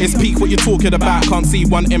 It's peak what you're talking about, can't see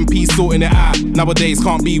one MP sorting it out. Nowadays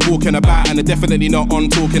can't be walking about, and they're definitely not on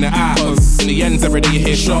talking it out. Cause in the ends every day you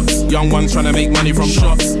hear shots. Young ones trying to make money from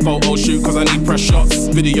shots. Photo shoot cause I need press shots.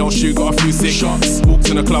 Video shoot got a few sick shots. Walked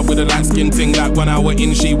in the club with a light skin ting, like when I went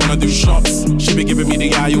in she wanna do shots. She be giving me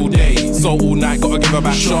the eye all day, so all night gotta give her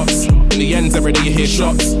back shots. In the ends every day you hear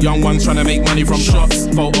shots. Young ones trying to make money from shots.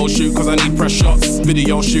 Photo shoot cause I need press shots.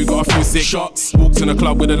 Video shoot got a few sick shots. Walked in the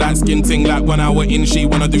club with a light skin ting, like when I went in she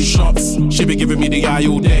wanna do shots. She be giving me the eye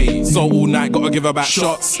all day, so all night gotta give her back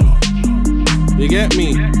shots. You get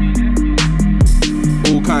me?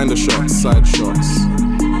 All kind of shots, side shots,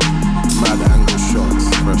 mad angle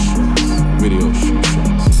shots, fresh shots, video shoot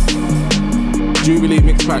shots. Jubilee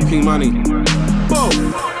mix pack King Money.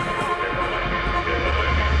 Boom!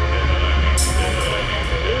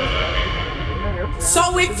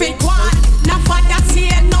 So if it want, now father say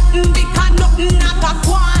nothing because nothing not a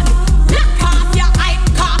quan. Black off your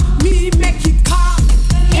hype car, me make it calm.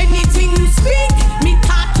 Anything you speak, me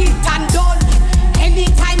talk it and done.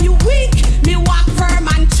 Anytime you weak, me walk firm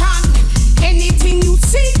and strong. Anything you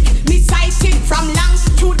seek, me sight it from long.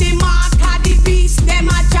 To the mark of the beast, them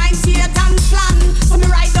a giant Satan's plan. So me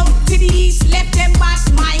ride out to the east, left them bad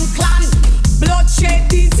mind clan. Bloodshed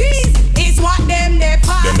disease is what them they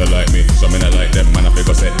pass. Them don't like me, so me not like them. Man, I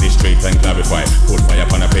figure set this straight and clarify. Put fire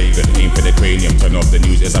upon a pagan, aim for the cranium. Turn off the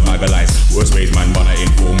news, it's a bag of lies. Worst ways, man, wanna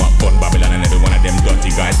inform up, bun Babylon and every one of them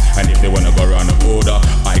dirty guys. And if they wanna go around the border,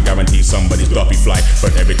 I guarantee somebody's doppy fly.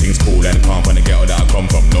 But everything's cool and calm when the ghetto that I come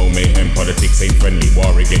from. No mayhem, politics ain't friendly.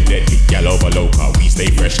 War again deadly, gal over local, we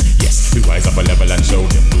stay fresh. Yes, we rise up a level and show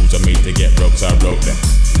them. Rules are made to get broke, so I wrote them.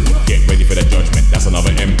 Get ready for the judgment, that's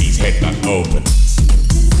another MP's head back open.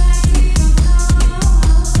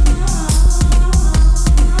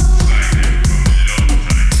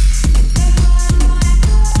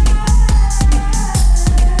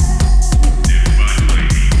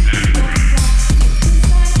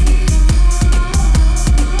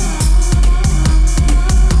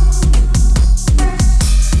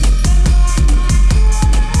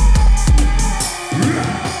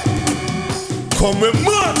 Come with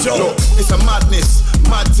macho. Look, it's a madness,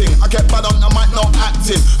 mad thing. I get bad on the mic, not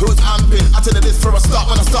acting. Who's amping? I tell you this for a start.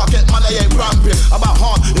 When I start get mad, I ain't ramping. About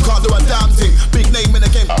hard, you can't do a damn thing. Big name in the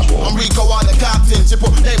game. I'm Rico, I'm the captain. She put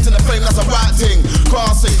names in the frame, that's a right thing.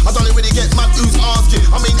 Grassing, I don't really get mad who's asking.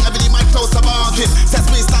 I mean, everything my clothes are barking. Sets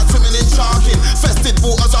me start swimming in sharking. Festive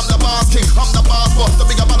waters, I'm the boss king. I'm the boss boss, the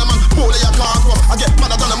bigger bad man. More than your car cross. I get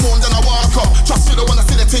madder than the moon, then I walk off. Trust you don't wanna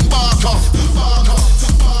see the thing bark off. Bark off.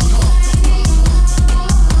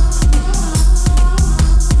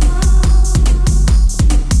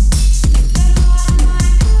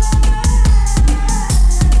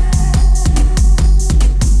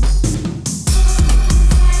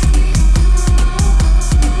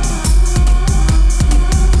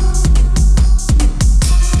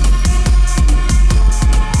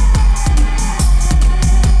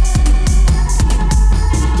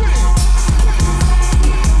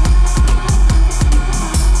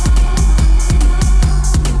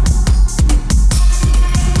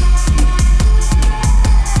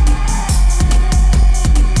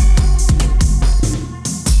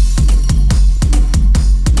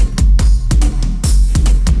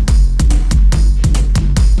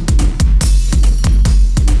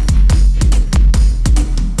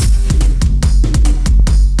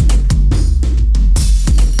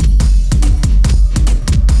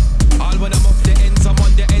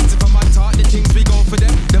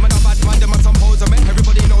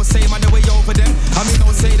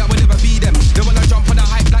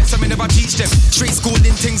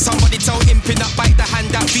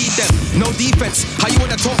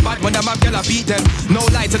 I beat them. No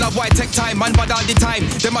light and I white tech time, man, but all the time.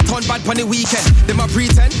 Them I turn bad on the weekend. Them I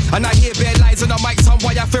pretend, and I hear bare lies on the mic.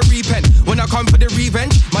 Soundbwoy I feel repent. When I come for the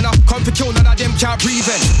revenge, man, I come for kill, none of them can't breathe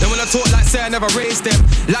in. Then when I talk like say I never raised them,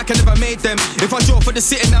 like I never made them. If I draw for the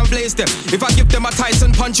sitting and blaze them, if I give them a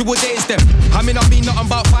Tyson punch, you will daze them. I mean, I mean nothing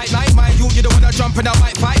about fight night. My you the one that jump and I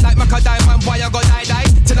might fight like Mechatok man, boy I got die.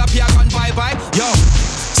 Till I pee I run bye. Yo,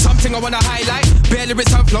 something I wanna highlight. Bare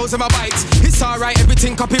lyrics and flows in my bites. It's alright,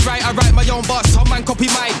 everything copyright. I write my own boss, some man copy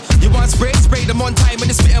mine. You want spray them on time. When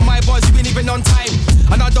they spitting my bars, you ain't even on time.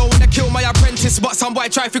 And I don't wanna kill my apprentice, but some boy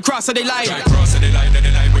try to cross so they lie. Try cross so they lie, then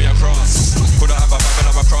they lie where you cross. Coulda have a Bible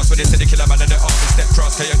of a cross, but they say they kill a man and they off. They step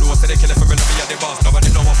cross, can you know so they kill it for real, be at the boss.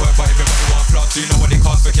 Nobody know what work, but everybody want flaws. Do you know what they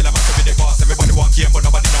cost for kill a man to be the boss? Everybody want game, but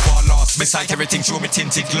nobody know what lost. Me psych everything through me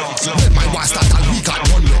tinted glass. When my war start all week on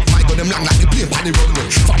Monday, my got them long like the plane pan the runway.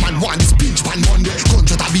 For man want this pinch pan Monday,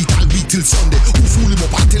 contract a beat all week till Sunday. Who fool him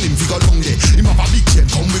up and tell him we go long day. Him have a big chain,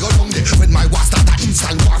 come we go long day. When my war start a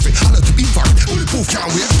instant warfare, I love to be infant. Only proof can't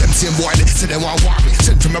wait. Them same boy they say they want war me.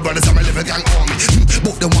 Send from my brothers and my little gang army.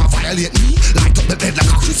 Both them want violate me. Light up the bed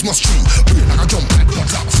like a Christmas tree. Brain like a jump like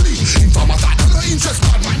blood like flea. Informer that no interest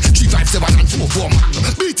bad man. 357 and 44 man.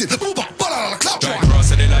 Beat it, move up, ball on the cloud. Try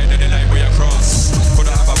cross so they lie where you cross.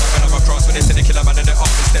 Coulda have a Bible of a cross, but they say they kill a man and they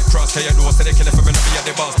off. They step cross, can you know so they kill it for real, be at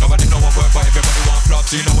the boss. Nobody know what work, but everybody want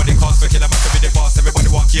flaws. Do you know what they cost for kill a man to be the boss?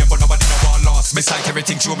 Everybody want game, but nobody know what lost. Me psych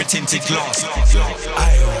everything through me tinted glass.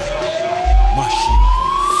 Machine,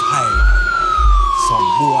 fire. Some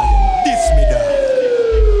boy and diss me down.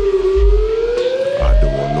 I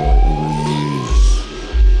don't know who he is,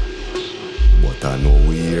 but I know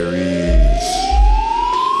where he is.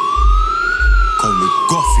 Come with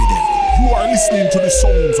Guffy then. You are listening to the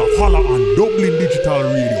sounds of Holler and Dublin Digital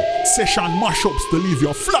Radio. Session mashups to leave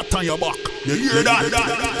you flat on your back. You hear that?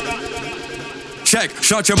 Check,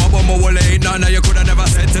 shut your mouth on my wall, ain't none you coulda never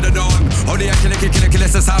said to the dawn. How do you kill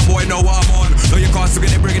it, Soundbwoy, know what I'm on. No, you can't still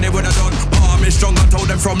get it, bringing it with a done. Arm is strong, I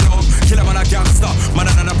told them from long. Kill a man a gangster,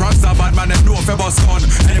 man and a prankster, bad man, them know if ever gone.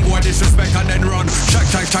 Any boy disrespect and then run.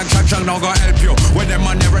 Check, now gonna help you. When them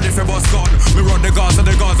man, they ready for boss gone. We run the guards and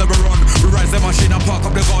the guards that we run. We rise the machine and park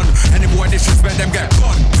up the gun. Any boy disrespect them get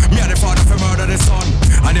gone. Me and the father for murder the son.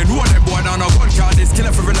 And they know them boy now no gun can't this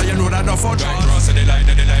kill it for real, you know that no fun. Right cross, and they lie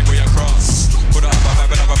where you cross. Coulda have a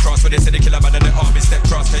Bible of a cross, but they say they kill a man and the army step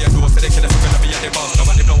cross. Can you know so they kill it for real, be at the boss.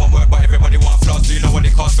 Nobody know what work, but everybody want flaws. Do you know what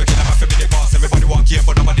they cost for kill a man to be the boss? Everybody want game,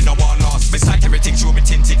 but nobody know what lost. Me psych everything through me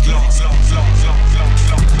tinted glass.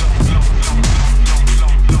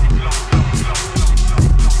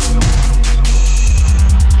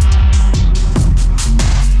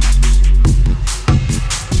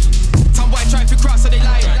 Soundbwoy try to cross, so they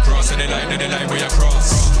lie. Try cross, so they lie where you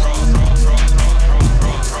cross.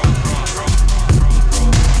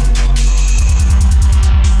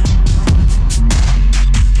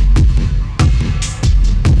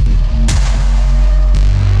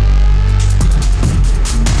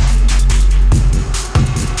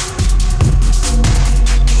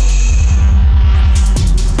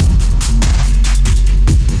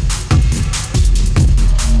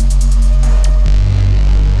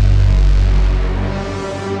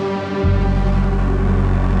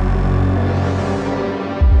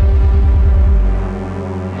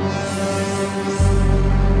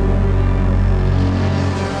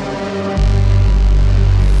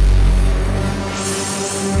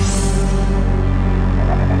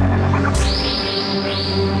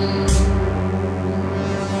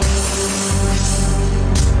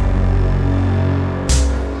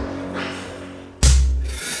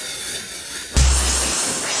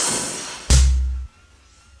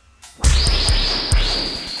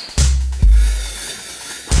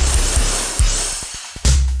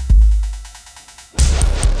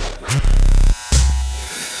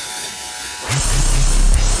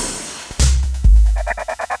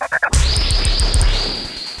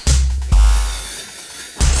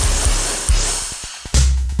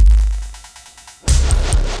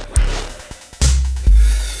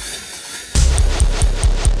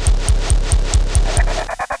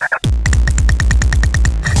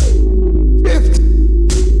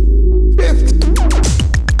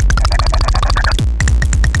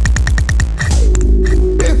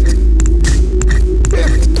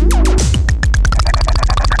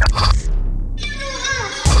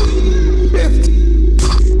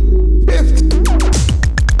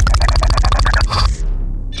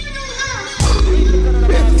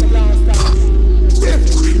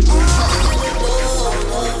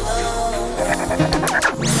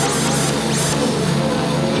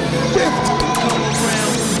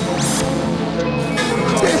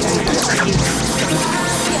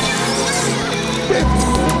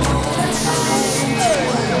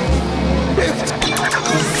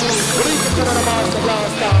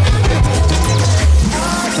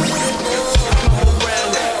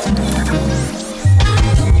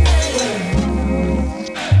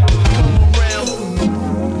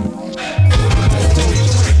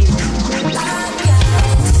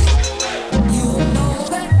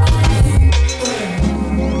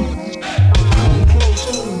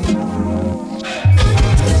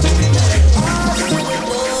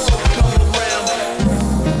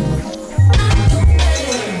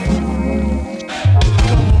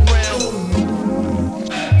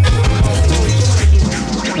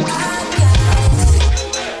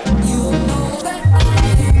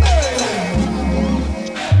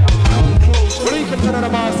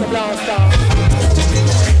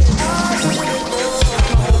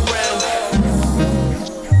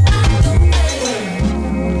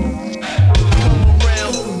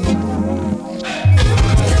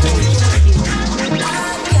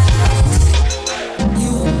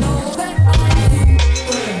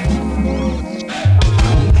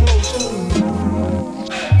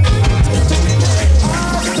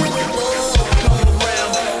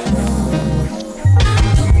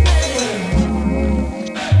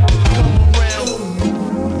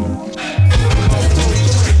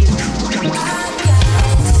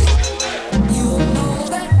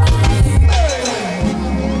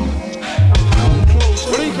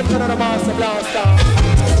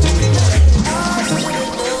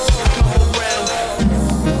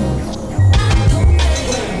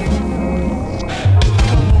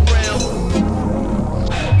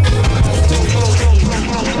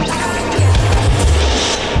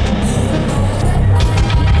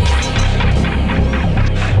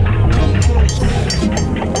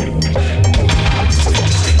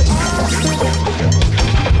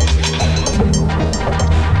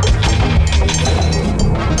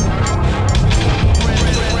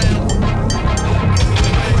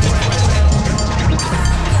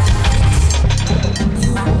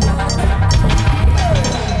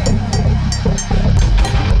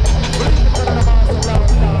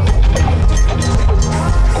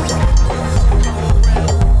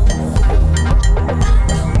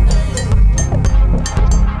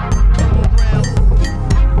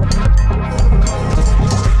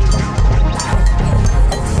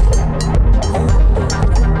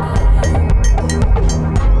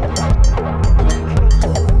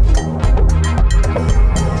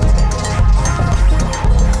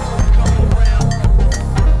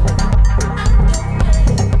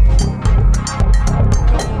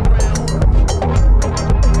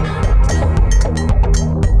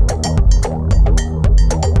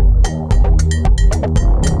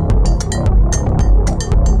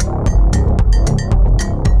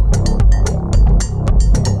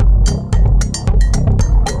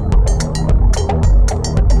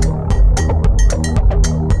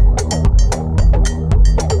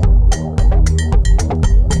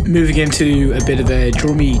 Moving into a bit of a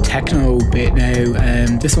drummy techno bit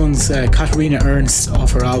now. This one's Katarina Ernst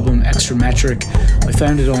off her album Extra Metric. I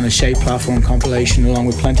found it on a Shape Platform compilation along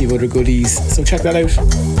with plenty of other goodies, so check that out.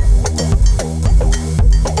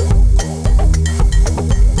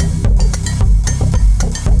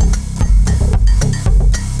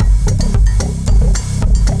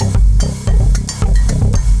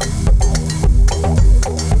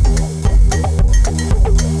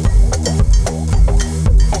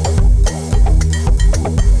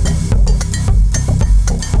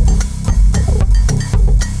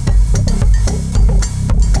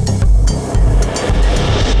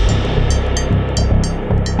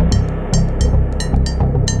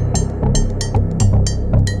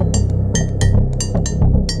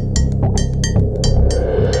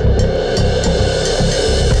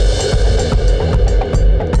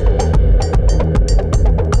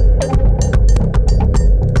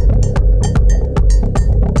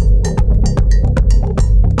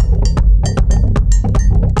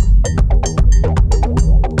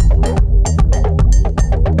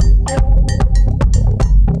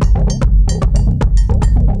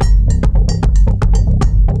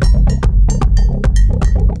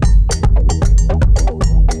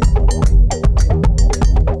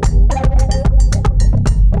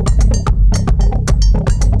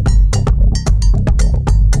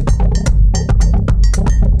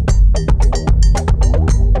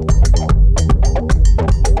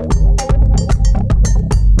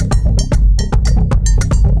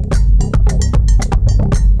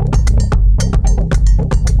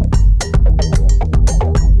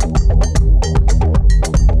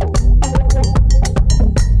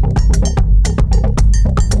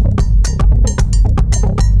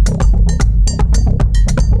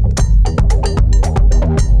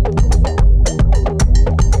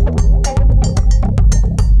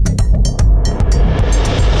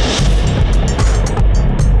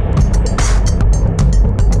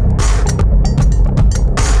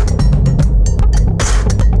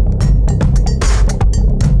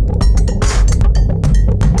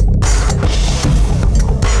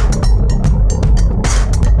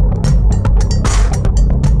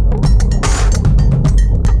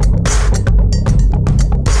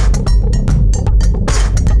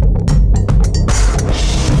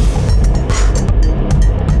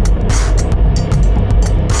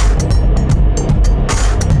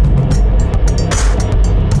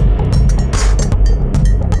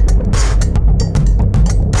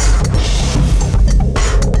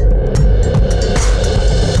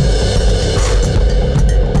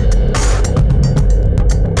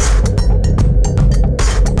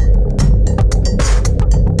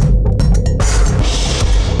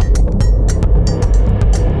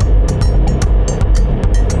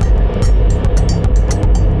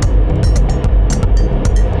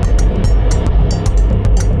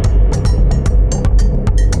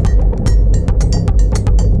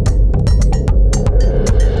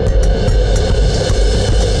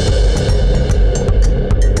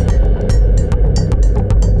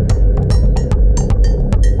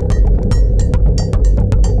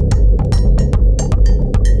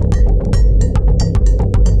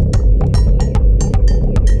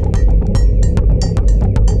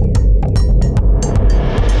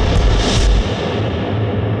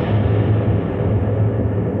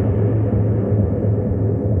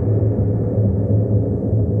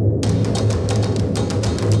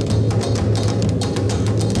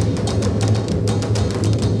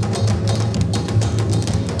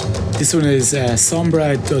 This one is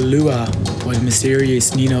Sombra do Lua by the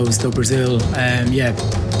mysterious Ninos Du Brasil. Yeah,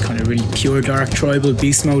 kind of really pure dark tribal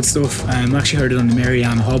beast mode stuff. Actually heard it on the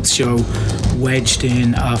Marianne Hobbs show, wedged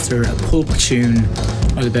in after a pulp tune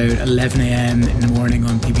at about 11 a.m. in the morning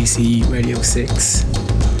on BBC Radio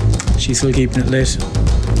 6. She's still keeping it lit.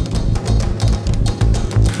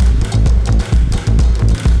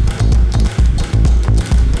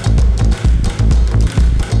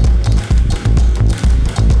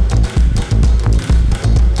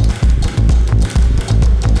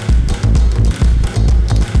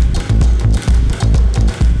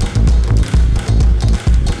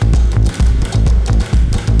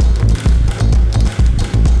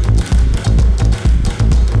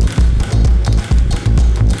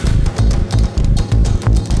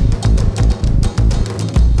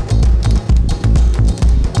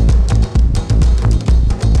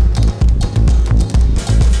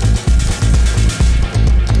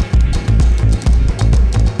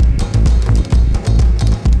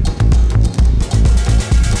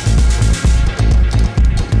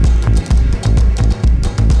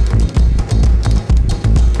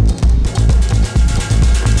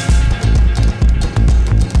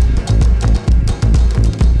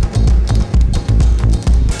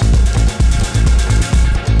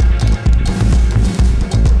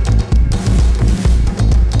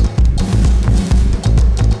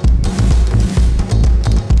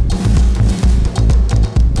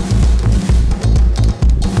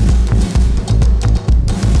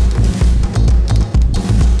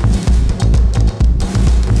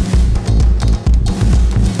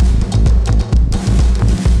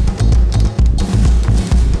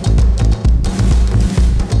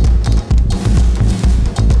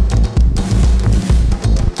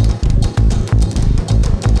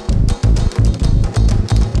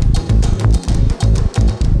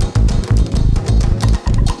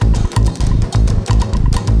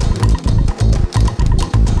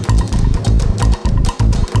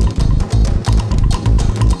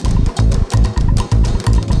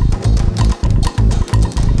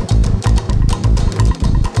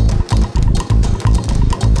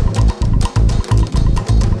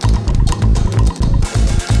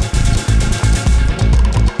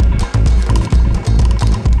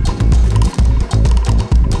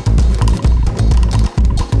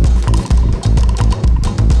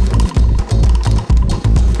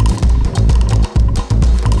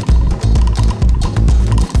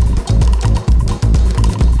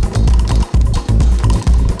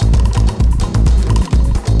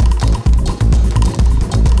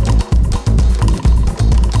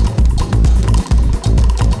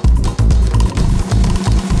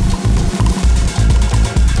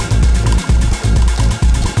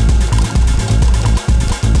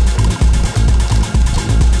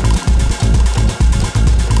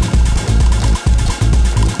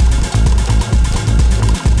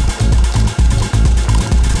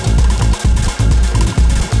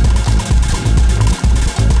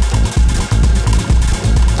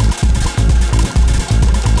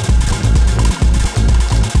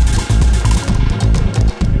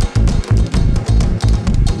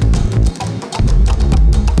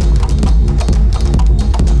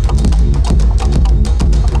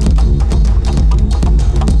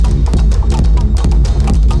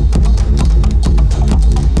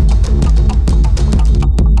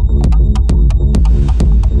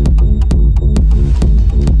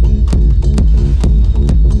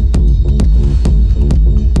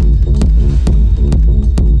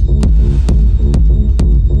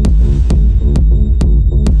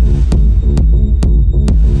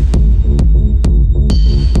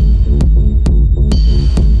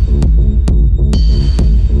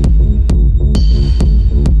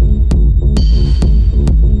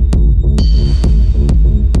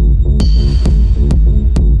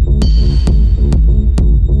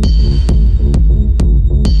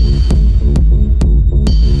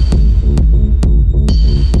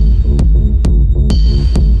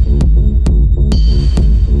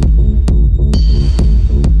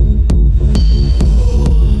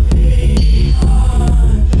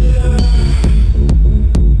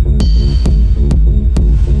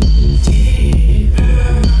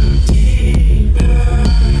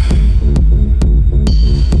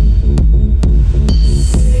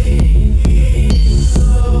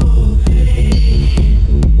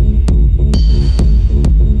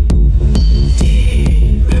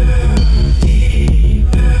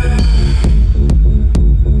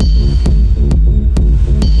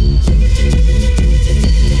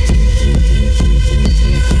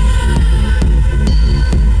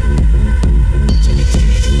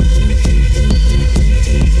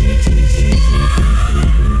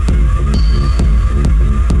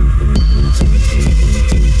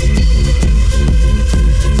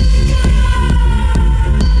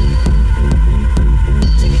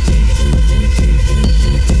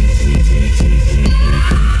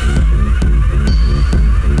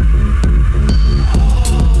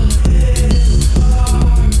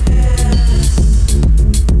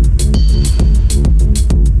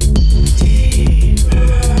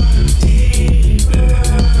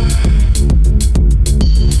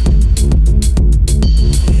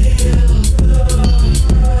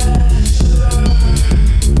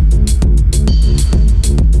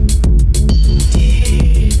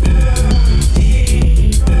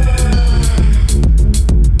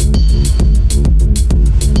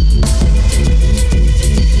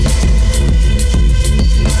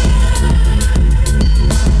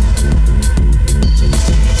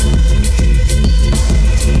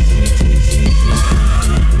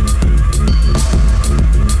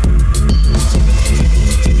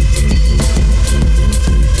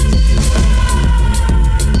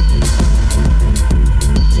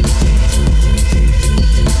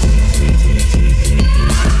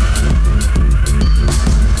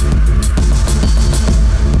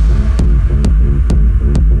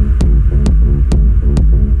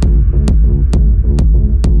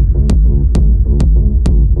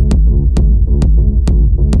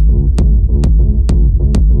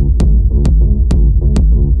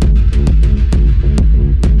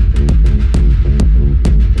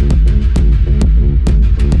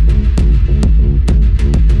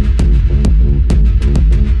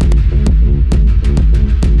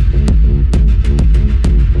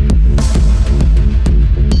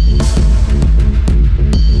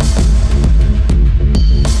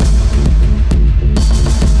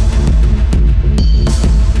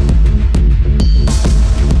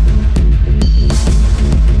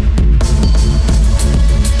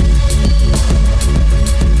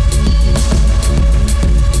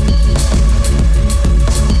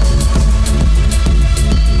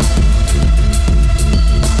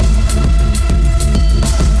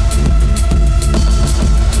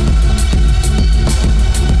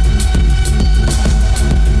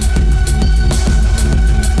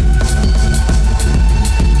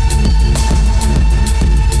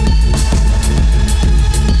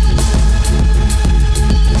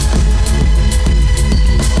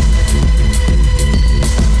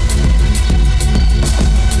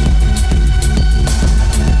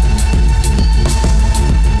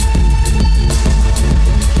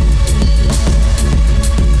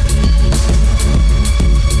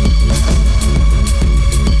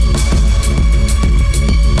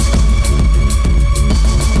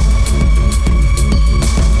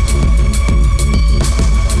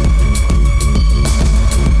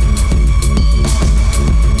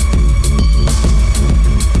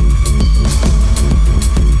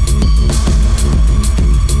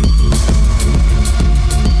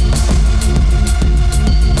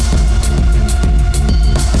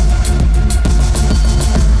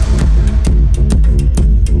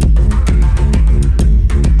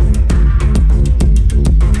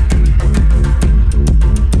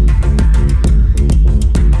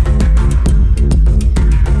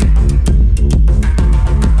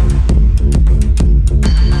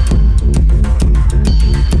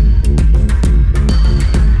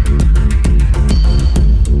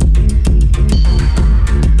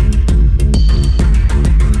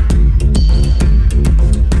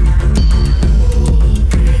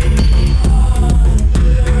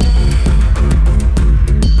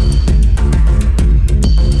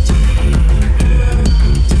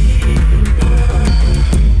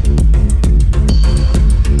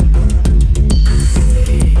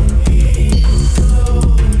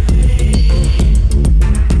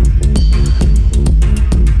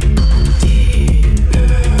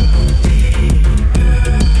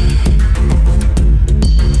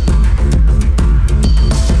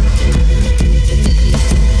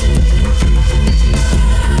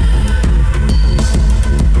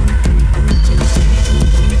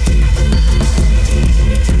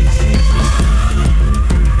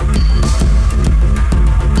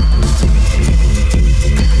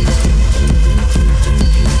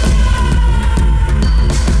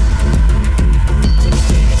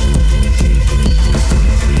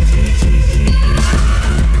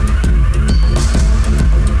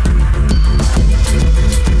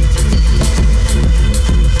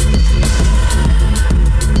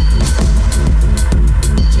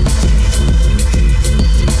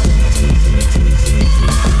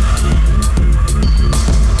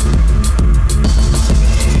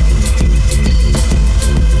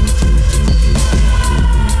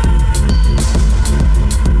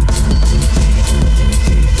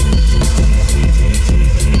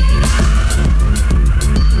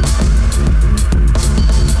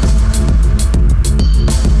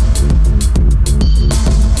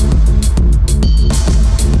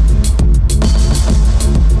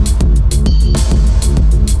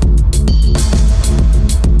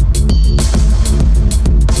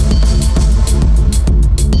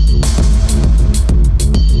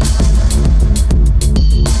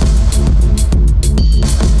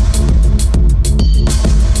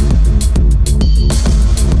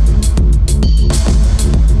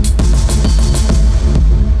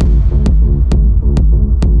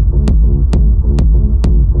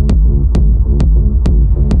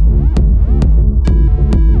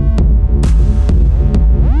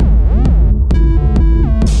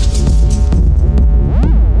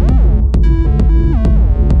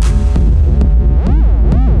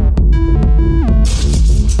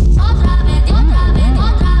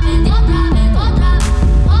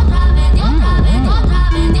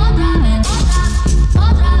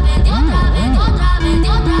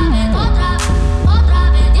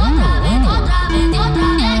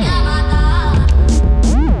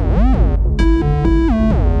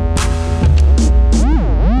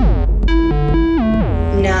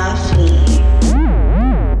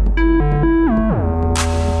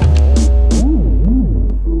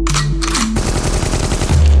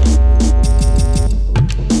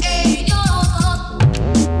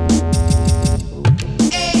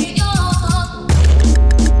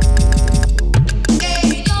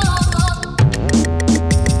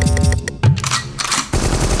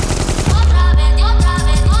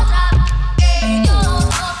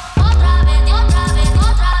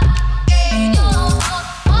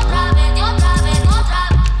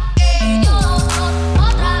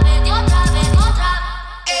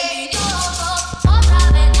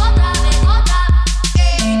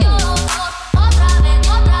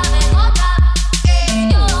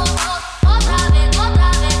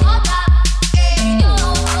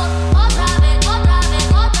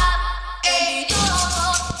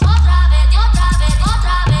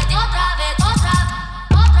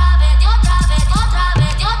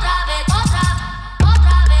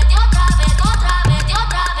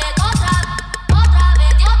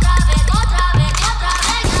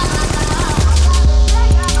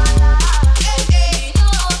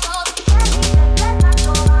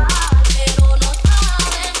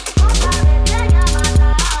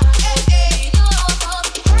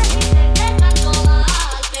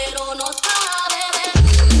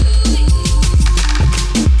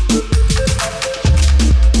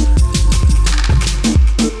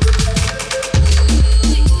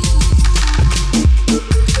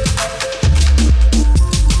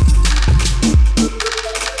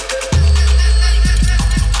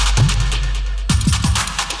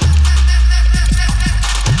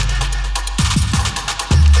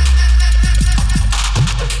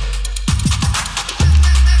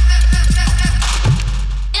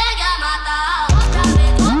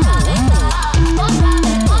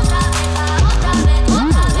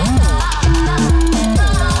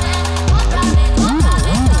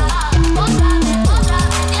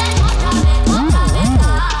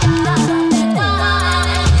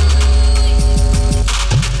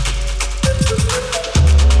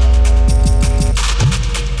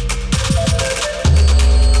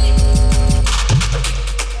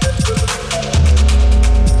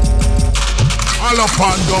 All up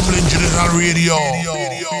on Dublin Digital Radio.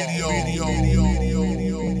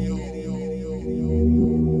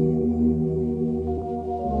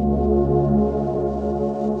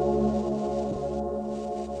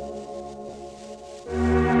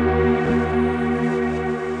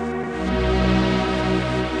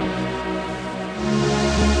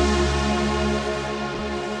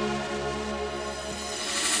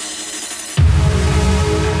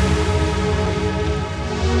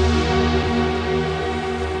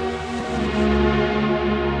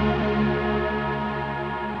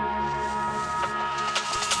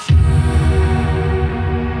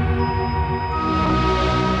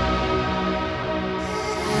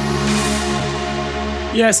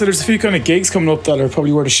 Yeah, so there's a few kind of gigs coming up that are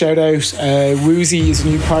probably worth a shout out. Woozy is a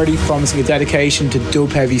new party promising a dedication to dub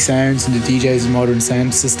heavy sounds and the DJs and modern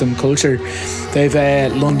sound system culture. They've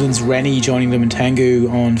London's Rennie joining them in Tengu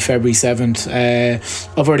on February 7th.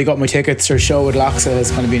 I've already got my tickets. Their show at LAXA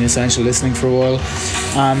has kind of been essential listening for a while.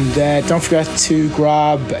 And don't forget to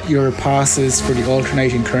grab your passes for the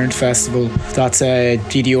Alternating Current Festival. That's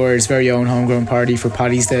GDR's very own homegrown party for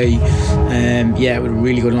Paddy's Day. Yeah, with a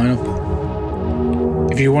really good lineup.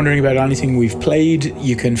 If you're wondering about anything we've played,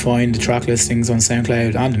 you can find the track listings on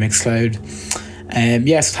SoundCloud and Mixcloud.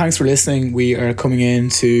 So thanks for listening. We are coming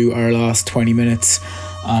into our last 20 minutes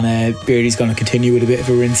and Beardy's going to continue with a bit of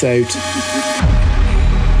a rinse out.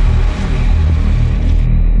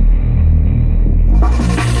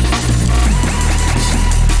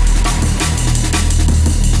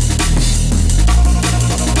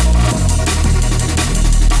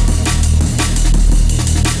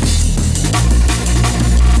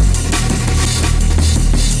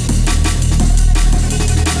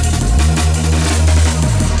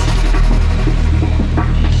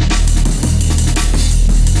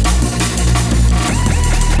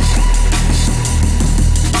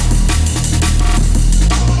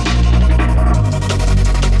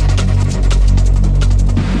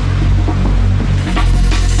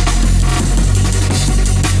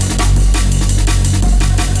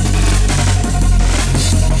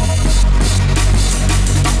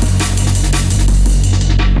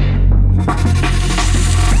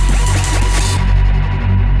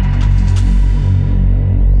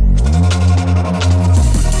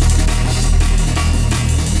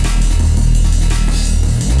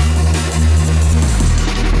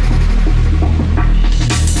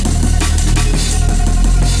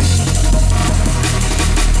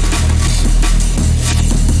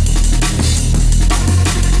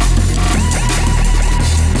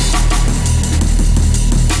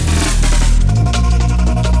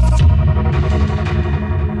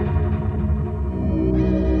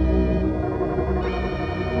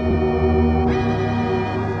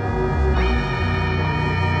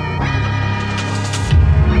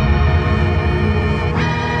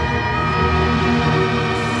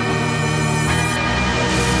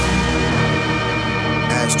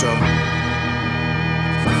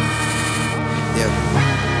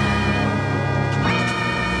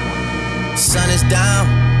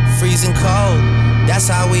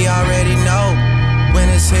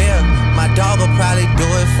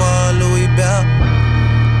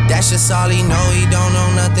 All he know, he don't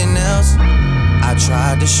know nothing else. I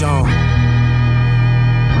tried to show him.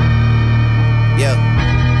 Yeah,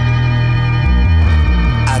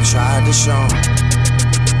 I tried to show him.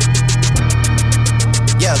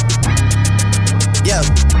 Yeah.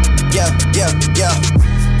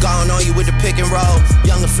 Gone on you with the pick and roll.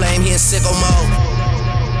 Younger flame, he in sicko mode.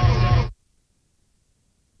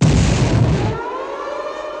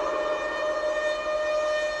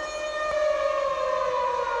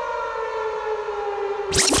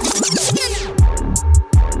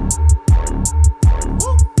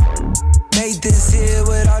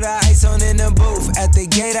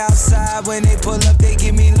 When they pull up, they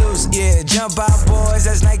give me loose. Yeah, jump out, boys.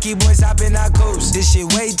 That's Nike boys hopping our coast. This shit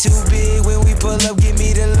way too big. When we pull up, give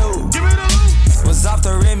me the loot. Was off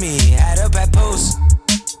the Remy, had up at post.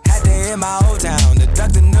 Had to hit my old town to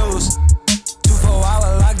duck the news.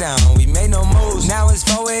 24-hour lockdown, we made no moves. Now it's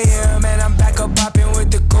 4 a.m. and I'm back up popping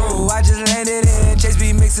with the crew. I just landed in Chase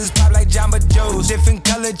B mixes pop like Jamba Joe's. Different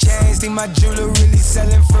color chains, think my jeweler really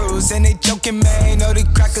selling fruits. And they joking, man, know the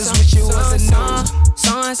crackers wish it was a news.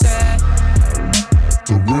 Sunset.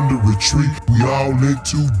 Surrender, retreat, we all in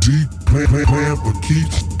too deep. Plan for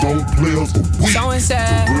keeps, don't play us for weak. Surrender,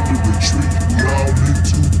 retreat, we all in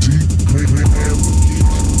too deep. Plan for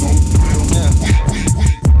keeps, don't play us for weak.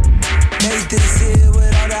 Made this here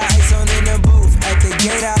with all the ice on in the booth. At the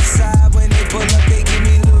gate outside, when they pull up, they give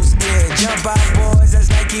me loose. Yeah, jump out, boys, that's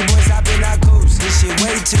Nike boys hopping our coast. This shit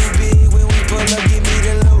way too big, when we pull up, give me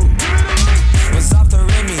the loot. Was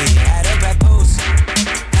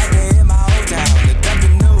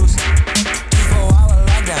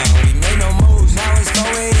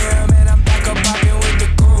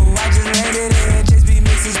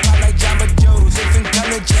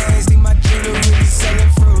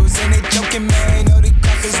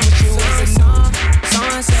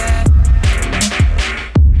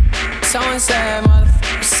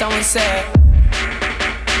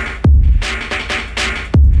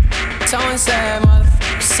Someone said,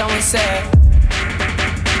 motherfucker, someone said.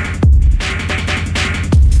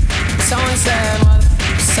 Someone said,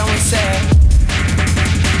 motherfucker, someone said.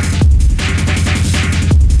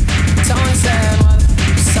 Someone said,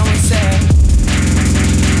 motherfucker, someone said.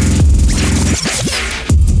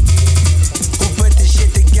 Who put this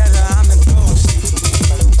shit together? I'm the ghost.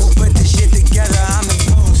 Who put this shit together? I'm the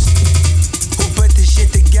ghost. Who put this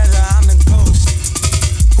shit together? I'm the ghost.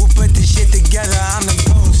 Who put this shit together? I'm the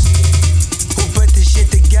ghost. Who put this shit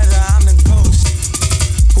together? I'm the ghost.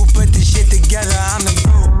 Who put this shit together? I'm the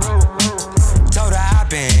ghost. Told her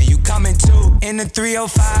hop in, you coming too. In the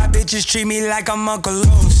 305, bitches treat me like I'm Uncle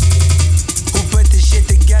Loose. Who put this shit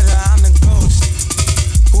together? I'm the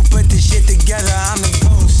ghost. Who put this shit together? I'm the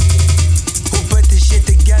ghost. Who put this shit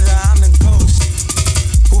together? I'm the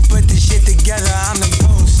ghost. Who put this shit together? I'm the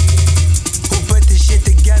ghost. Who put this shit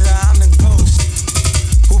together? I'm the ghost.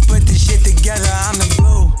 Who put this shit together? I'm the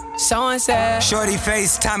blue. Someone said, shorty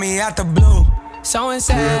face, Tommy out the blue. Someone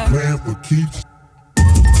said, plan for keeps.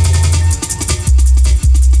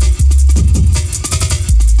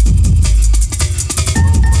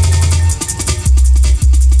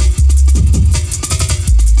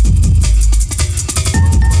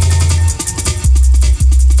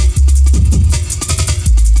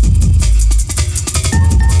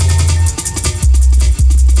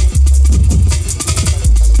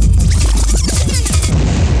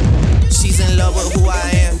 She's in love with who I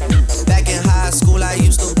am. Back in high school, I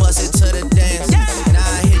used to bust it to the dance.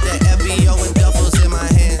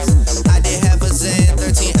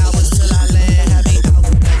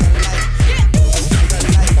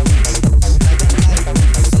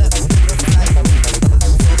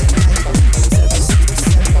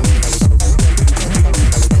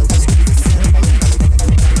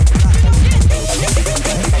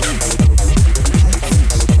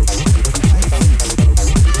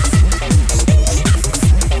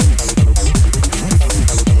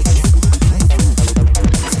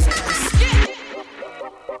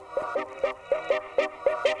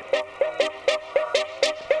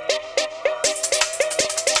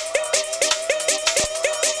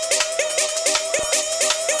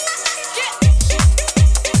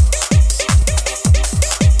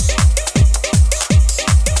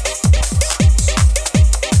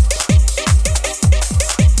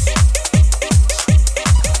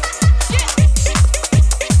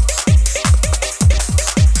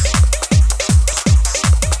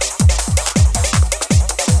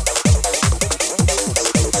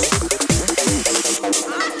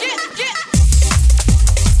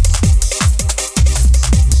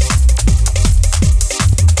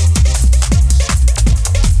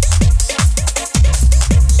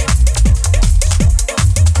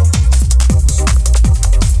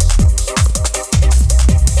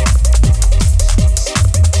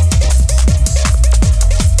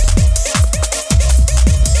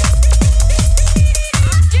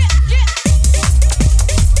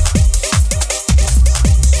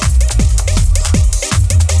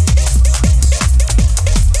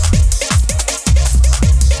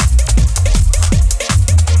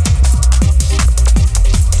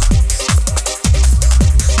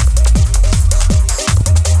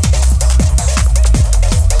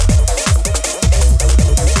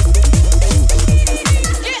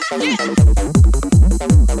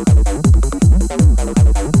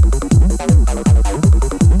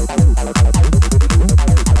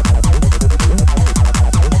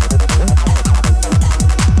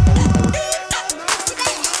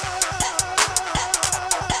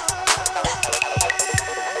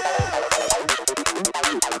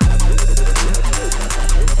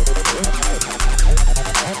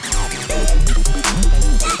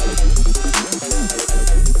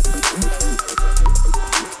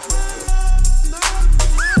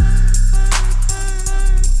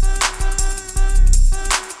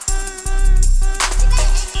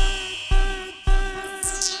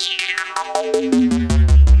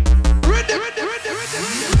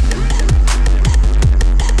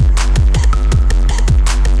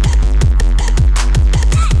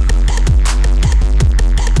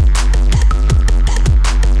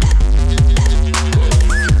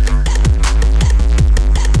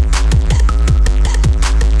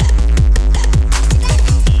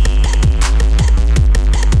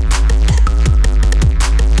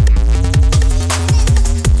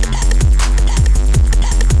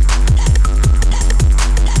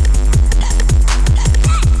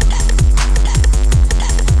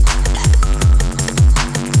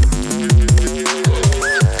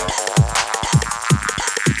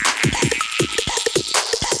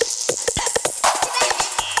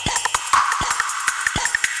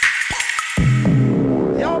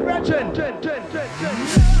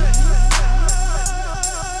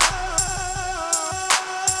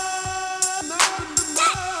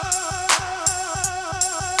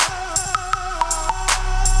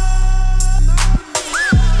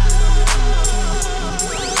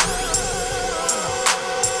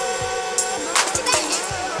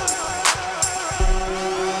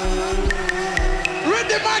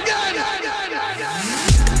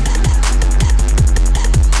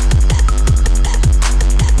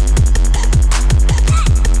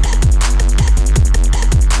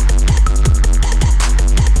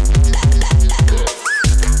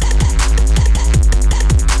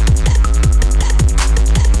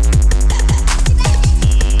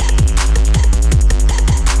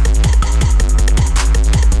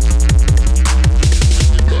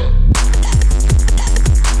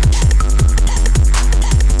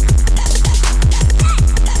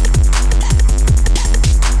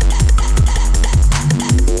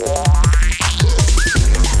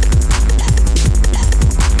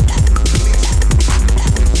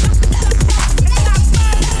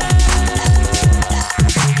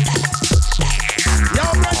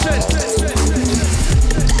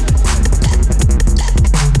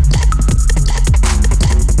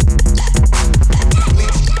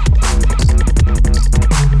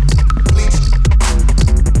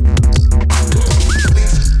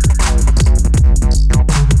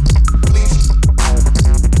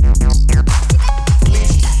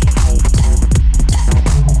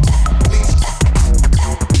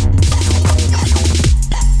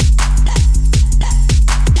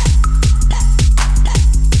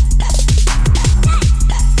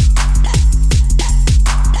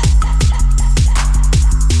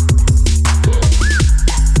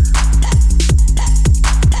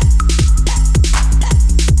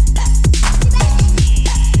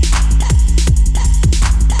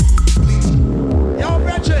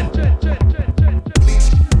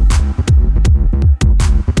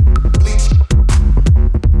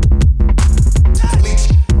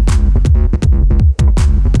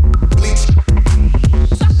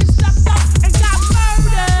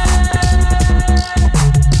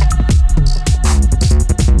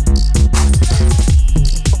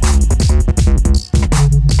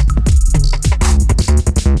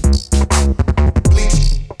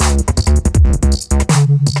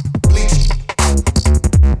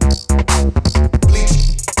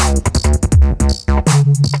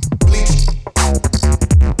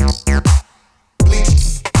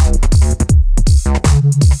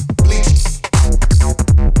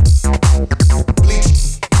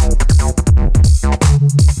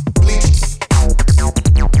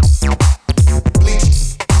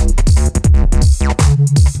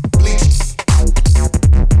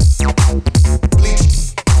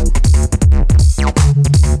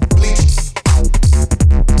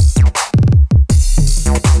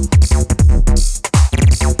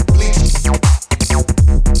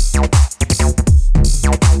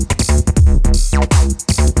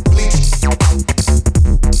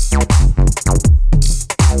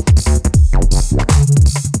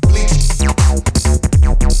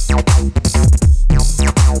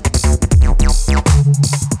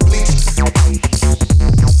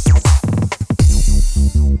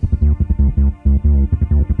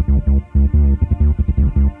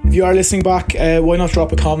 If you are listening back, why not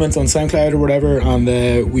drop a comment on SoundCloud or whatever, and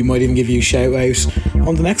we might even give you a shout out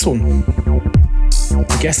on the next one.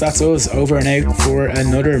 I guess that's us, over and out for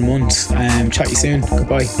another month. Chat you soon.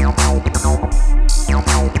 Goodbye.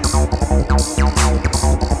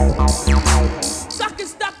 Sucker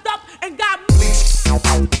stepped up and got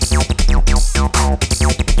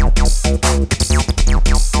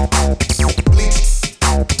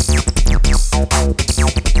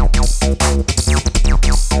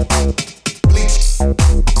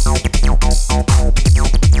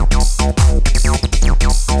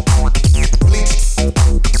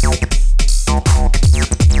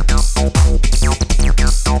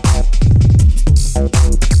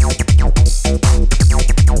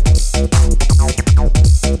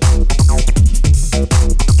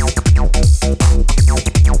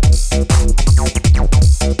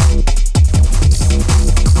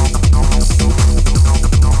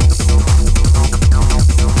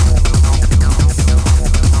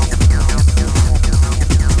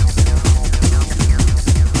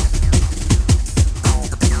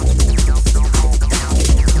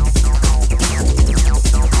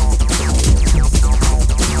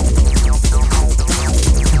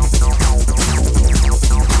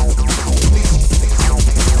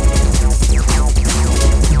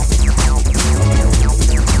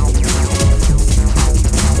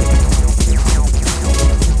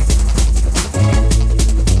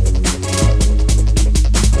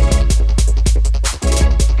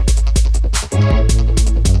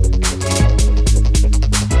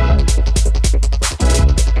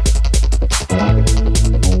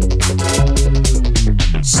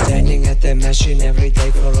the machine every day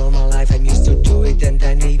for all my life. I'm used to do it and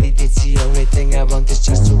I need it. It's the only thing I want is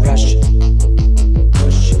just to rush,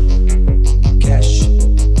 push, cash.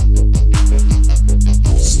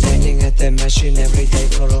 Standing at the machine every day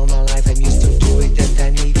for all my life. I'm used to do it and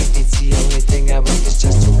I need it. It's the only thing I want is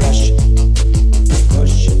just to rush,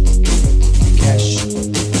 push, cash.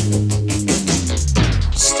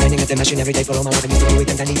 Standing at the machine every day for all my life. I'm used to do it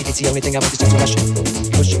and I need it. It's the only thing I want is just to rush,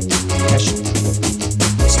 push, cash.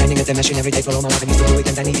 Standing at the machine every day for all my life. I'm used to do it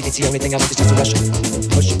and I need it. It's the only thing I want is just to rush,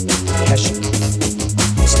 push, cash.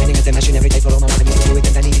 Standing at the machine every day for all my life. I'm used to do it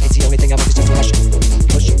and I need it. It's the only thing I want is just to rush,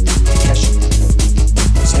 push, cash.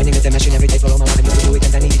 Standing at the machine every day for all my life. I'm used to do it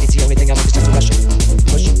and I need it. It's the only thing I want is just to rush,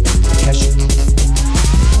 push, cash.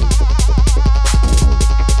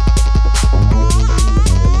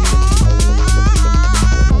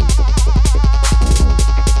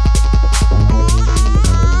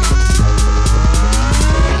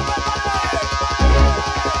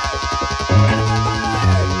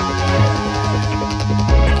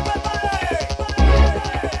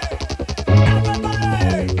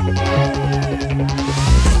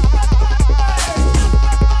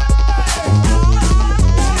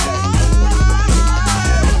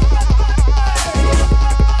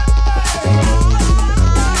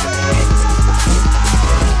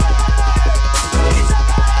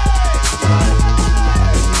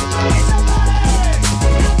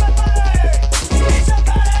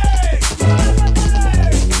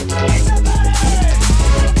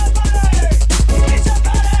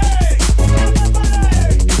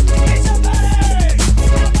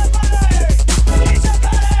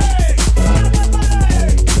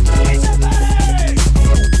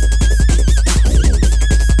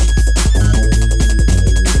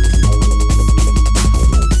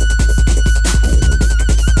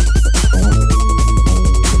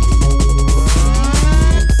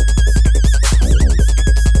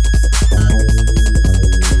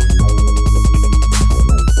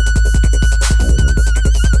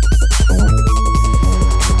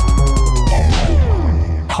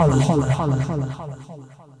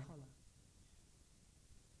 Holler.